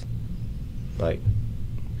most like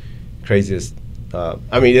craziest.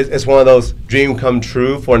 It's one of those dream come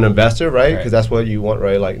true for an investor, right? Because that's what you want,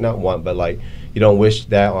 right? Like not want, but like you don't wish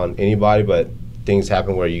that on anybody, but things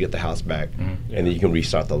happen where you get the house back, and then you can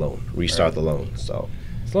restart the loan. So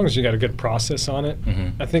as long as you got a good process on it,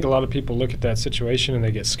 I think a lot of people look at that situation and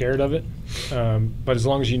they get scared of it. But as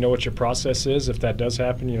long as you know what your process is, if that does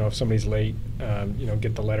happen, if somebody's late,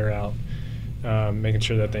 get the letter out, making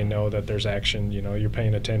sure that they know that there's action. You're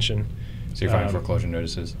paying attention. So you're filing foreclosure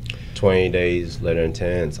notices? 20 days, letter of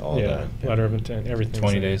intent, all that. Yeah, letter of intent, everything.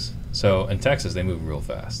 20 days. So in Texas, they move real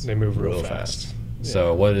fast. They move real fast.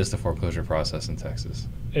 So what is the foreclosure process in Texas?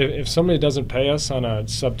 If somebody doesn't pay us on a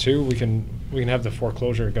sub 2, we can have the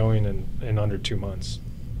foreclosure going in under 2 months.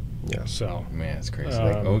 Yeah. So man, it's crazy.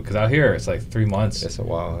 Because out here it's like 3 months. It's a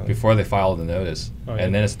while before they file the notice,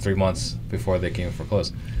 and then it's 3 months before they can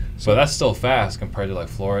foreclose. So that's still fast compared to like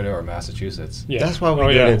Florida or Massachusetts. Yeah. That's why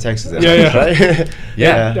we get in Texas. Right?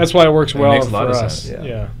 Yeah. That's why it works well makes a lot for of us.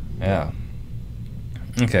 sense. Yeah.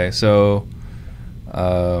 Okay, so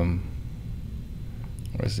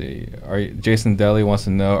let's see. Jason Deli wants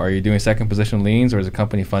to know, are you doing second position liens or is the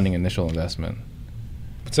company funding initial investment?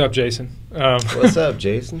 What's up, Jason? What's up,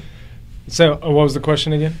 Jason? So what was the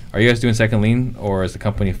question again? Are you guys doing second lien or is the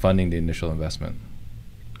company funding the initial investment?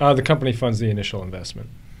 The company funds the initial investment.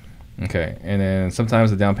 Okay, and then sometimes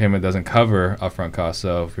the down payment doesn't cover upfront costs.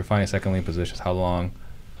 So if you're finding second lien positions, how long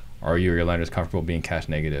are you or your lenders comfortable being cash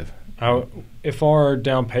negative? If our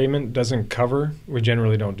down payment doesn't cover, we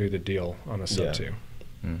generally don't do the deal on a sub 2.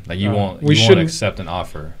 Like you won't accept an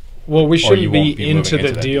offer. Well, we shouldn't be into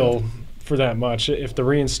the deal for that much. If the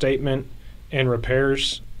reinstatement and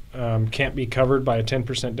repairs can't be covered by a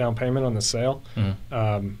 10% down payment on the sale,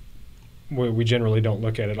 we generally don't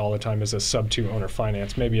look at it all the time as a sub 2 owner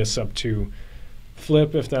finance. Maybe a sub 2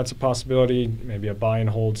 flip if that's a possibility, maybe a buy and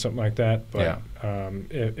hold, something like that. But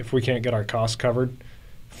if we can't get our costs covered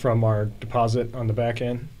from our deposit on the back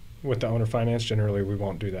end with the owner finance, generally we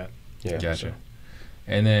won't do that. Yeah. Gotcha.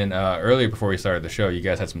 And then earlier before we started the show, you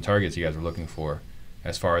guys had some targets you guys were looking for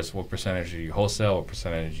as far as what percentage you wholesale, what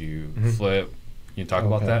percentage you flip. Can you talk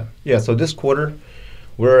about that? Yeah, so this quarter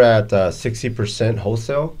we're at 60%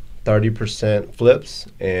 wholesale, 30% flips,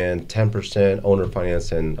 and 10% owner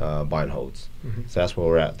finance and buy and holds. So that's where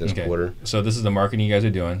we're at this quarter. So this is the marketing you guys are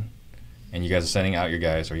doing, and you guys are sending out your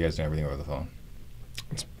guys, or you guys doing everything over the phone?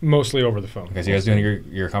 It's mostly over the phone. Okay, so you guys doing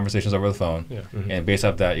your conversations over the phone, Yeah. and based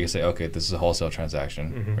off that, you can say, okay, this is a wholesale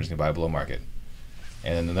transaction. We're just going to buy below market.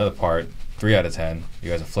 And then another part, 3 out of 10, you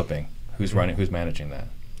guys are flipping. Who's running, who's managing that?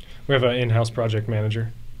 We have an in-house project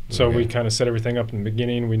manager So Okay. we kind of set everything up in the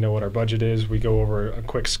beginning. We know what our budget is. We go over a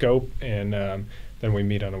quick scope, and then we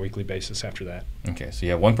meet on a weekly basis after that. Okay, so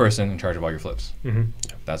you have one person in charge of all your flips. Mm-hmm.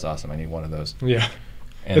 That's awesome. I need one of those. Yeah,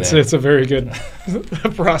 And it's a very good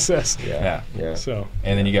process. Yeah. Yeah. So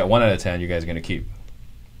And then you get 1 out of 10 you guys are going to keep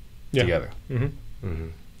yeah. together. Mm-hmm. Mm-hmm.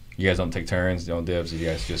 You guys don't take turns, don't dibs. You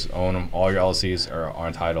guys just own them. All your LLCs are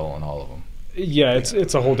on title on all of them. Yeah,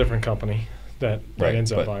 it's a whole different company that Right,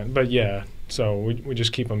 ends up but- buying. But yeah, so we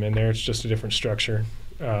just keep them in there. It's just a different structure.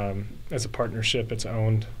 As a partnership, it's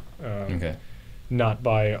owned Okay. not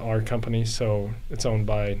by our company, so it's owned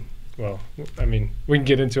by. Well, I mean, we can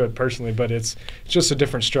get into it personally, but it's just a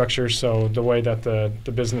different structure. So the way that the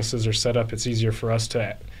businesses are set up, it's easier for us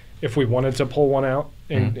to, if we wanted to pull one out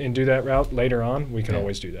and do that route later on, we can Yeah.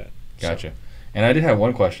 always do that. Gotcha. And I did have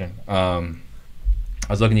one question. I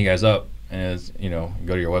was looking you guys up, and it's,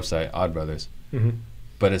 go to your website, Odd Brothers, Mm-hmm.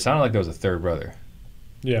 but it sounded like there was a third brother.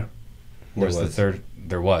 Yeah. Where's the was. third?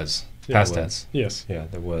 There was. Yeah, Past there was. tense. Yes. Yeah,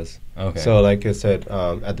 there was. Okay. So, like I said,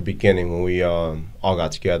 at the beginning when we all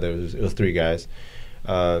got together, it was 3 guys.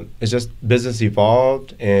 It's just business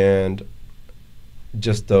evolved, and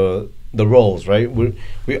just the roles, right? We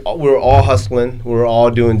were all hustling, we were all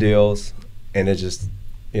doing deals, and it just,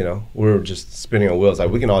 we were just spinning our wheels. Like,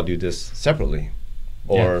 we can all do this separately,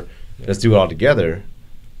 or let's do it all together,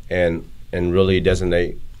 and really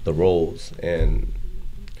designate the roles, and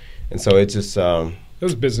so it just. It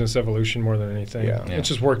was business evolution more than anything. Yeah. Yeah. It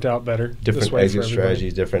just worked out better. this Different way exit for everybody.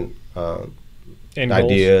 strategies, different And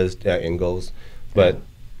ideas, end goals. But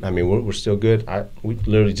I mean, we're still good. We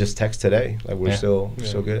literally just text today. Like we're Yeah. still Yeah.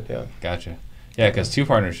 still good. Yeah. Gotcha. Yeah, because 2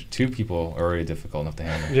 people are already difficult enough to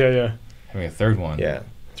handle. Yeah, yeah. Having a third one. Yeah.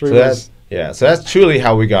 Three So was so that's truly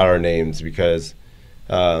how we got our names, because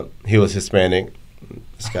he was Hispanic.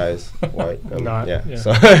 This guy's white. Not, Yeah. yeah. So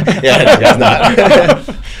yeah, this guy's not.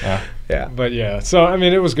 Yeah. Yeah. But yeah, so I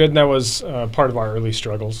mean, it was good, and that was part of our early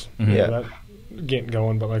struggles. Mhm. Yeah. That getting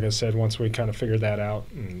going. But like I said, once we kind of figured that out,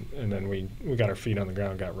 and then we got our feet on the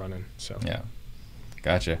ground, got running. So Yeah.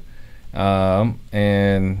 Gotcha.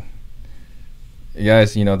 And you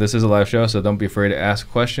guys, this is a live show, so don't be afraid to ask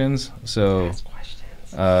questions. So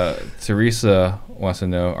Teresa wants to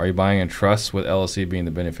know, are you buying in trust with LLC being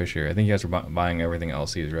the beneficiary? I think you guys are buying everything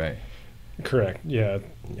LLCs, right? correct. Yeah.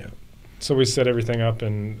 Yeah. So we set everything up,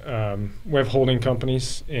 and we have holding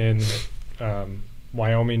companies in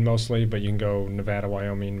Wyoming mostly, but you can go Nevada,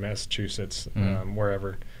 Wyoming, Massachusetts,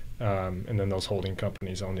 wherever. And then those holding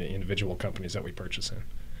companies own the individual companies that we purchase in.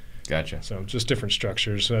 Gotcha. So just different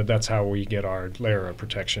structures. That's how we get our layer of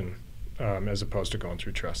protection as opposed to going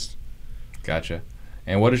through trusts. Gotcha.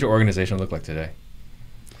 And what does your organization look like today?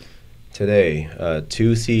 Today,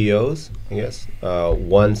 2 CEOs, I guess, 1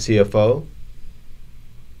 CFO,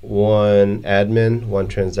 1 admin, 1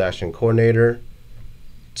 transaction coordinator,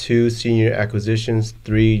 2 senior acquisitions,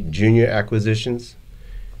 3 junior acquisitions,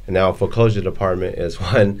 and now foreclosure department is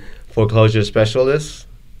 1 foreclosure specialist,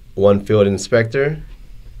 1 field inspector,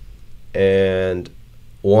 and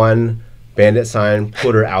 1 bandit sign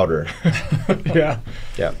putter outer. Yeah.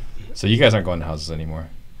 Yeah. So you guys aren't going to houses anymore.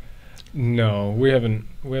 No, we haven't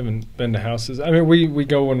been to houses. I mean, we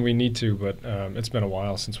go when we need to, but it's been a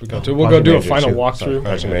while since we go to. We'll go Project do a manager final too. walkthrough. Sorry,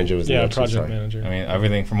 project manager was in Yeah, there too, project sorry. manager. I mean,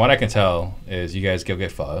 everything from what I can tell is you guys go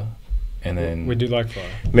get pho, and then We do like pho.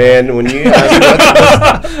 Man, when you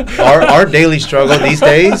ask me what's our daily struggle these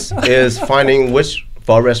days is finding which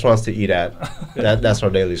pho restaurants to eat at. That's our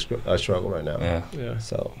daily struggle right now. Yeah. Yeah.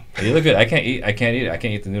 So. You look good. I can't eat it. I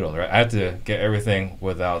can't eat the noodles. Right. I have to get everything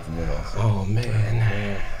without the noodles. Oh man.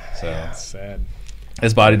 Man, So that's sad.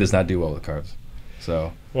 his body does not do well with carbs.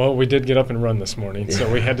 So Well, we did get up and run this morning, so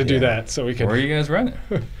we had to do Yeah. that so we could. where are you guys running?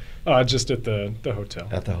 Just at the hotel.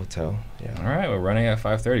 At the hotel. All Yeah. right, we're running at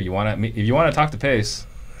 5:30. You want to? If you want to talk to Pace,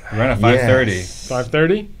 we run at 5:30 Yes.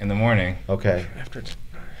 5:30 in the morning. Okay. after.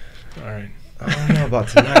 All right. I don't know about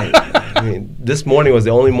tonight. I mean, this morning was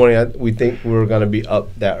the only morning we think we were gonna be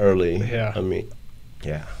up that early. Yeah. I mean,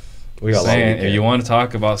 yeah. We got a long Saying, if weekend. you want to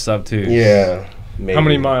talk about sub 2s, Yeah. Maybe. How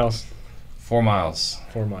many miles? 4 miles.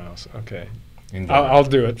 4 miles. Okay. You can I'll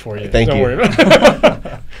do it for you. Thank Don't you. worry about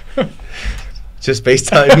it. Just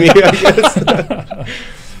FaceTime me, I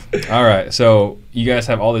guess. All right, so you guys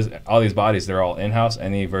have all these bodies. They're all in-house.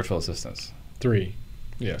 Any virtual assistants? 3.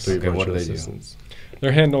 Yes. 3 Okay, what do virtual they do? assistants.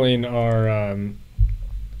 They're handling our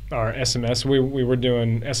SMS. We were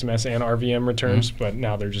doing SMS and RVM returns, but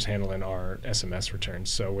now they're just handling our SMS returns.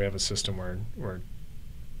 So we have a system where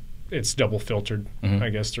it's double filtered, Mhm. I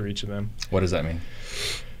guess, through each of them. What does that mean?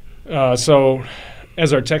 So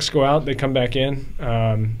as our texts go out, they come back in.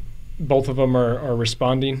 Both of them are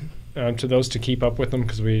responding to those to keep up with them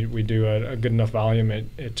because we do a good enough volume.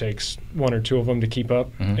 It takes 1 or 2 of them to keep up.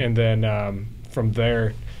 And then from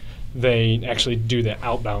there, they actually do the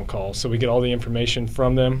outbound calls. So we get all the information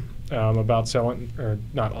from them about selling, or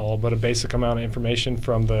not all, but a basic amount of information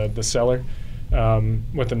from the seller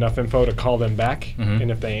with enough info to call them back. And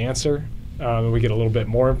if they answer, we get a little bit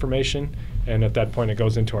more information. And at that point, it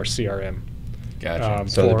goes into our CRM. Gotcha.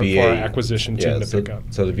 So the VA, for our acquisition team to pick up.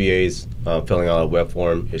 So the VA's filling out a web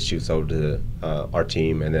form, it shoots over to our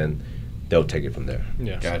team, and then they'll take it from there.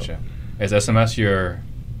 Yeah. Gotcha. Is SMS your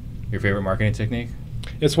favorite marketing technique?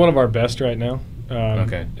 It's one of our best right now.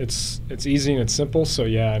 Okay. It's easy and it's simple. So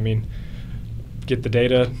yeah, I mean, get the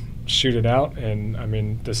data, shoot it out, and I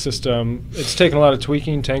mean the system. It's taken a lot of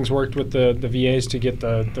tweaking. Tang's worked with the VAs to get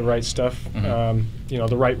the right stuff.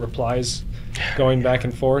 The right replies going back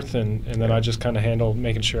and forth, and then I just kind of handle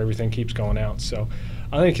making sure everything keeps going out. So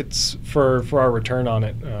I think it's for our return on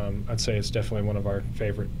it. I'd say it's definitely one of our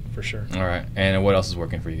favorite for sure. All right. And what else is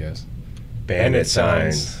working for you guys? Bandit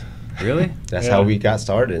signs. Really? That's how we got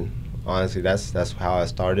started. Honestly, that's how I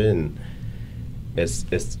started, and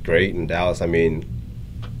it's great in Dallas. I mean,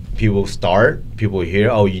 people hear,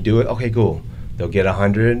 oh, you do it, okay, cool. They'll get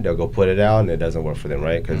 100, they'll go put it out, and it doesn't work for them,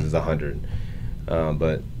 right? Because it's 100.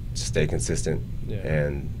 But just stay consistent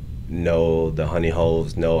and know the honey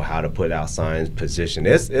holes, know how to put out signs, position.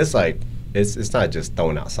 It's like it's not just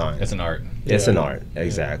throwing out signs. It's an art. It's an art,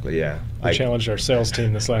 exactly. Yeah. We challenged our sales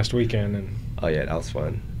team this last weekend, and oh yeah, that was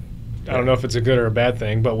fun. I don't know if it's a good or a bad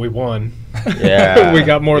thing, but we won. Yeah, we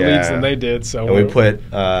got more leads than they did. So and we put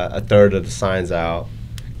a third of the signs out,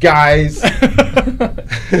 guys.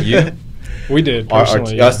 We did.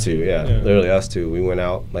 Us two, literally us two. We went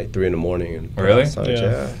out like 3 a.m. and put really? out signs,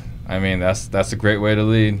 yeah. I mean, that's a great way to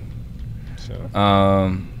lead.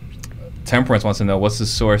 So. Temperance wants to know, what's the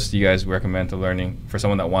source you guys recommend to learning for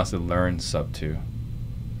someone that wants to learn Sub 2?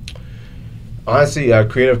 Honestly,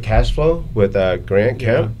 Creative Cash Flow with Grant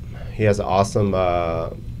Kemp. He has an awesome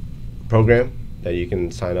program that you can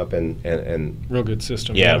sign up and real good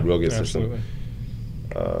system. Yeah, real good absolutely.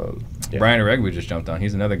 System. Brian Regby just jumped on.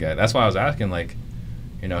 He's another guy. That's why I was asking, like,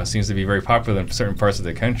 it seems to be very popular in certain parts of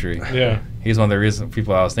the country. Yeah. He's one of the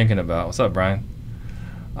people I was thinking about. What's up, Brian?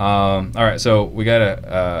 All right, so we got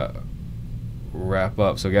to wrap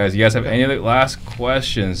up. So, guys, you guys have any other last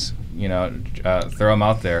questions, throw them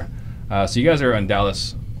out there. So you guys are in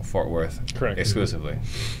Dallas, Fort Worth. Correct. Exclusively.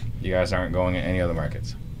 You guys aren't going in any other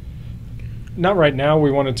markets? Not right now.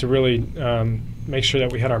 We wanted to really make sure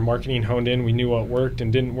that we had our marketing honed in. We knew what worked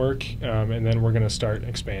and didn't work, and then we're going to start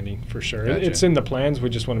expanding for sure. Gotcha. It's in the plans. We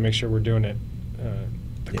just want to make sure we're doing it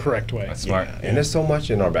the correct way. That's smart. And there's so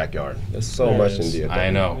much in our backyard. There's so much in DFW.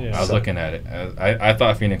 I know. Yeah. I was looking at it. I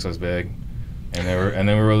thought Phoenix was big, and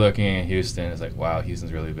then we were looking at Houston. It's like, wow,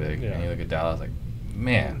 Houston's really big. Yeah. And you look at Dallas, like,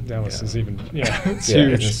 man, Dallas is even it's yeah,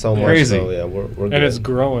 huge. It's so much. Crazy. So, yeah, we're good. And it's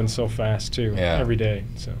growing so fast too. Every day.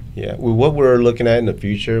 So yeah, what we're looking at in the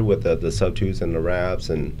future with the sub twos and the wraps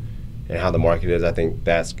and how the market is, I think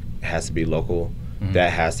that has to be local. Mm-hmm.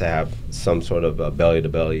 That has to have some sort of belly to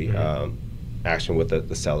belly action with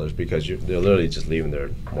the sellers, because they're literally just leaving their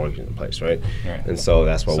mortgage in place, right? And so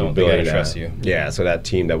that's why we're building that. Trust you. Yeah, so that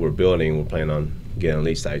team that we're building, we're planning on getting at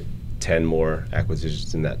least like 10 more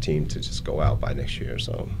acquisitions in that team to just go out by next year.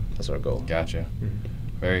 So that's our goal. Gotcha.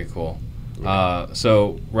 Mm-hmm. Very cool.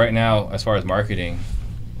 So right now, as far as marketing,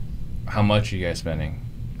 how much are you guys spending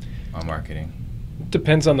on marketing?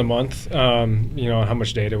 Depends on the month. How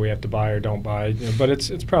much data we have to buy or don't buy. But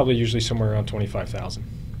it's probably usually somewhere around 25,000.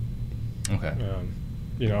 Okay.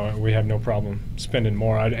 We have no problem spending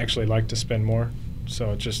more. I'd actually like to spend more.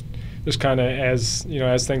 So just kind of as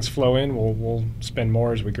things flow in, we'll spend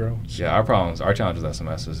more as we grow. So. Yeah, our challenge with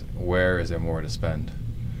SMS is, where is there more to spend?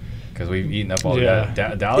 Because we've eaten up all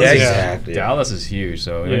that. Dallas, exactly. Dallas is huge,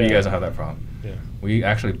 so you guys don't have that problem. Yeah. We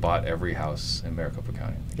actually bought every house in Maricopa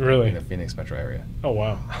County. Really? In the Phoenix metro area. Oh,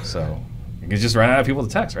 wow. So you just run out of people to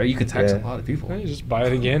text, right? You can text a lot of people. Well, you just buy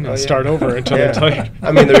it again and start over until they tell you.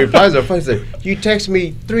 I mean, the replies are funny. It's like, you text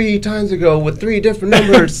me 3 times ago with 3 different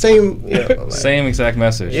numbers, same exact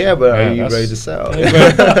message. Yeah, but are you ready to sell?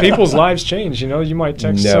 But people's lives change. You might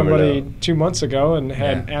text somebody 2 months ago and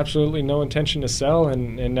had absolutely no intention to sell,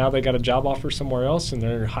 and now they got a job offer somewhere else, and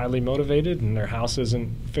they're highly motivated, and their house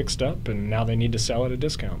isn't fixed up, and now they need to sell at a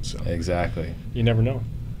discount. So exactly. You never know.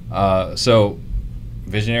 So,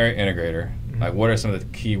 visionary integrator. Like, what are some of the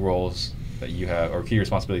key roles that you have, or key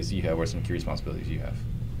responsibilities you have? What are some key responsibilities you have?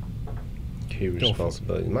 Key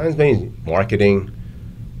responsibilities. Mine's mainly marketing,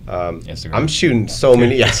 Instagram. I'm shooting so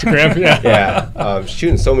many. Instagram, yeah.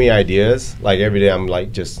 Shooting so many ideas. Like every day, I'm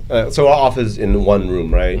like just. So our office in one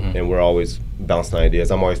room, right? And we're always bouncing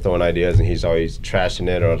ideas. I'm always throwing ideas, and he's always trashing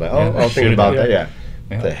it, or like, I'll think about that. Yeah.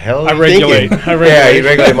 What the hell? I regulate. Yeah, he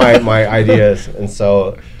regulate my ideas, and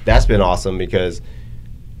so that's been awesome because,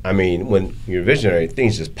 I mean, when you're visionary,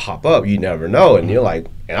 things just pop up. You never know, and you're like,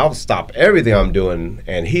 and I'll stop everything I'm doing,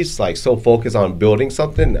 and he's like so focused on building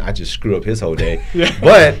something, I just screw up his whole day.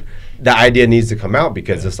 But the idea needs to come out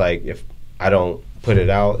because it's like if I don't put it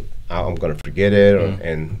out, I'm gonna forget it,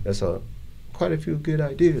 and there's quite a few good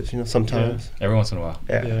ideas, sometimes. Every once in a while.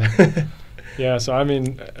 Yeah. Yeah, so I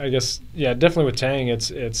mean, I guess, definitely with Tang,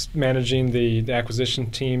 it's managing the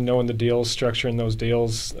acquisition team, knowing the deals, structuring those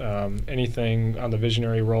deals, anything on the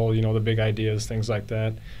visionary role, the big ideas, things like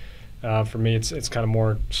that. For me, it's kind of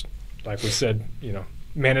more, like we said,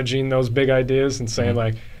 managing those big ideas and saying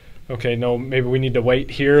like, okay, no, maybe we need to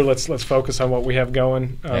wait here. Let's focus on what we have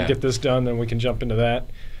going, get this done, then we can jump into that.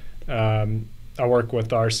 I work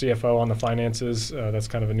with our CFO on the finances. That's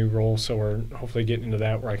kind of a new role, so we're hopefully getting into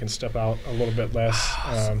that where I can step out a little bit less.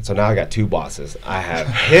 So now I got two bosses. I have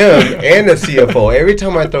him and the CFO. Every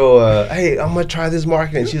time I throw hey, I'm going to try this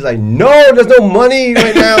marketing, she's like, no, there's no money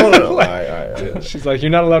right now. All right. She's like, you're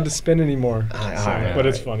not allowed to spend anymore. But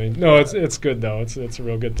it's funny. No, it's good, though. It's a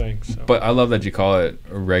real good thing. So. But I love that you call it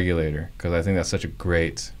a regulator because I think that's such a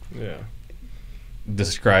great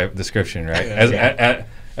description, right?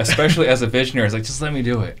 Especially as a visionary, it's like, just let me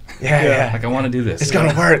do it. Yeah. Like, I want to do this. It's going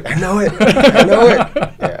to work. I know it. I know it.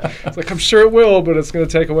 Yeah. It's like, I'm sure it will, but it's going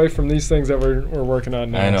to take away from these things that we're working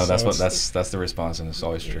on now. I know. That's the response, and it's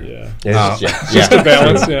always true. Yeah. Just a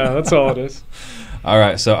balance. Yeah, that's all it is. All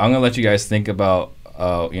right. So I'm going to let you guys think about,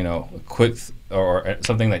 quick or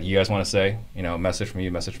something that you guys want to say, message from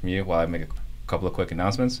you while I make a couple of quick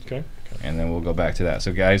announcements. Okay. And then we'll go back to that.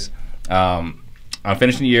 So, guys, I'm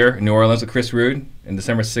finishing the year in New Orleans with Chris Rude in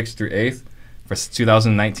December 6th through 8th for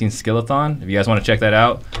 2019 Skillathon. If you guys want to check that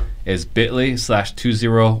out, it's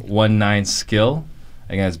bit.ly/2019skill.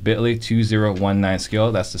 Again, it's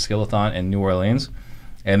bit.ly/2019skill. That's the Skillathon in New Orleans.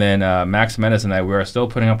 And then Max Menace and I, we are still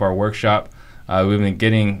putting up our workshop. We've been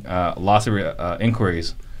getting lots of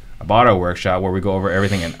inquiries about our workshop where we go over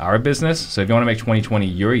everything in our business. So if you want to make 2020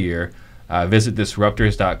 your year, visit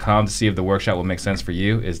disruptors.com to see if the workshop will make sense for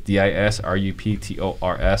you. It's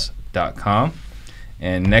disruptors.com.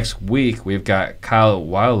 And next week, we've got Kyle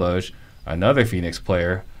Wildloge, another Phoenix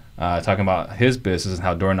player, talking about his business and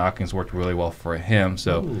how door knocking's worked really well for him.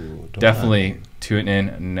 So definitely tune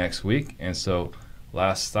in next week. And so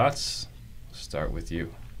last thoughts, start with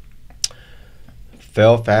you.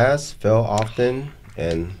 Fail fast, fail often,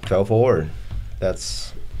 and fail forward.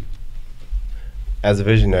 That's... As a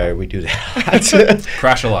visionary, we do that.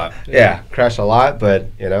 Crash a lot. Yeah, crash a lot, but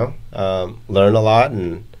learn a lot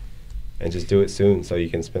and just do it soon, so you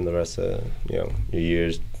can spend the rest of your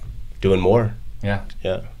years doing more. Yeah.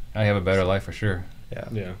 I have a better life for sure.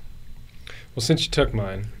 Yeah. Well, since you took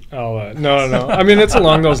mine, I'll no. I mean, it's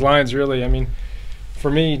along those lines, really. I mean,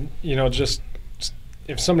 for me, just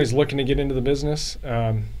if somebody's looking to get into the business,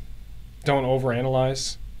 don't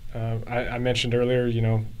overanalyze. I mentioned earlier,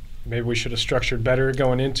 maybe we should have structured better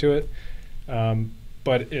going into it,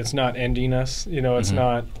 but it's not ending us. It's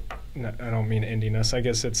not. I don't mean ending us. I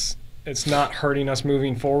guess it's not hurting us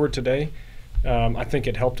moving forward today. I think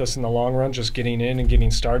it helped us in the long run, just getting in and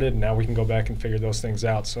getting started. And now we can go back and figure those things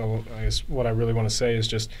out. So I guess what I really want to say is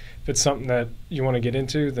just if it's something that you want to get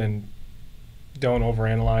into, then don't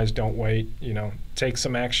overanalyze. Don't wait. Take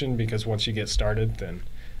some action because once you get started, then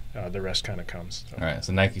the rest kind of comes. So. All right, it's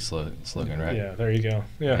a Nike slogan, right? Yeah, there you go.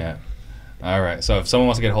 Yeah. All right, so if someone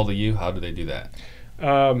wants to get a hold of you, how do they do that?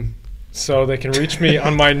 So they can reach me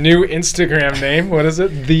on my new Instagram name. What is it?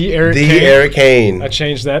 The Eric Kane. I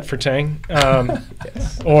changed that for Tang.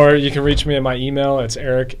 Yes. Or you can reach me at my email. It's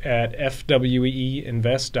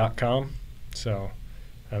eric@fweeinvest.com. So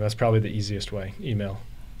that's probably the easiest way, email.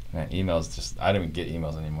 Man, emails just, I don't even get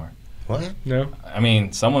emails anymore. What? No. I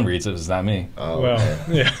mean, someone reads it, it's not me. Oh, well,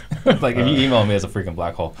 yeah. Like, if you email me, it's a freaking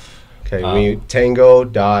black hole. Okay,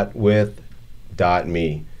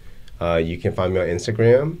 tango.with.me. You can find me on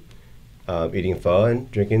Instagram, eating pho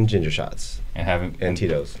and drinking ginger shots. And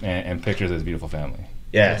Tito's. And pictures of his beautiful family.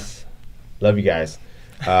 Yes. Yeah. Love you guys.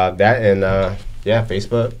 That and,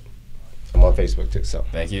 Facebook. I'm on Facebook, too, so.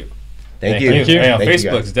 Thank you. Thank you.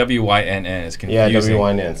 Facebook's WYNN. It's confusing. Yeah,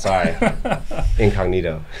 WYNN. Sorry.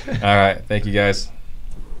 Incognito. All right. Thank you, guys.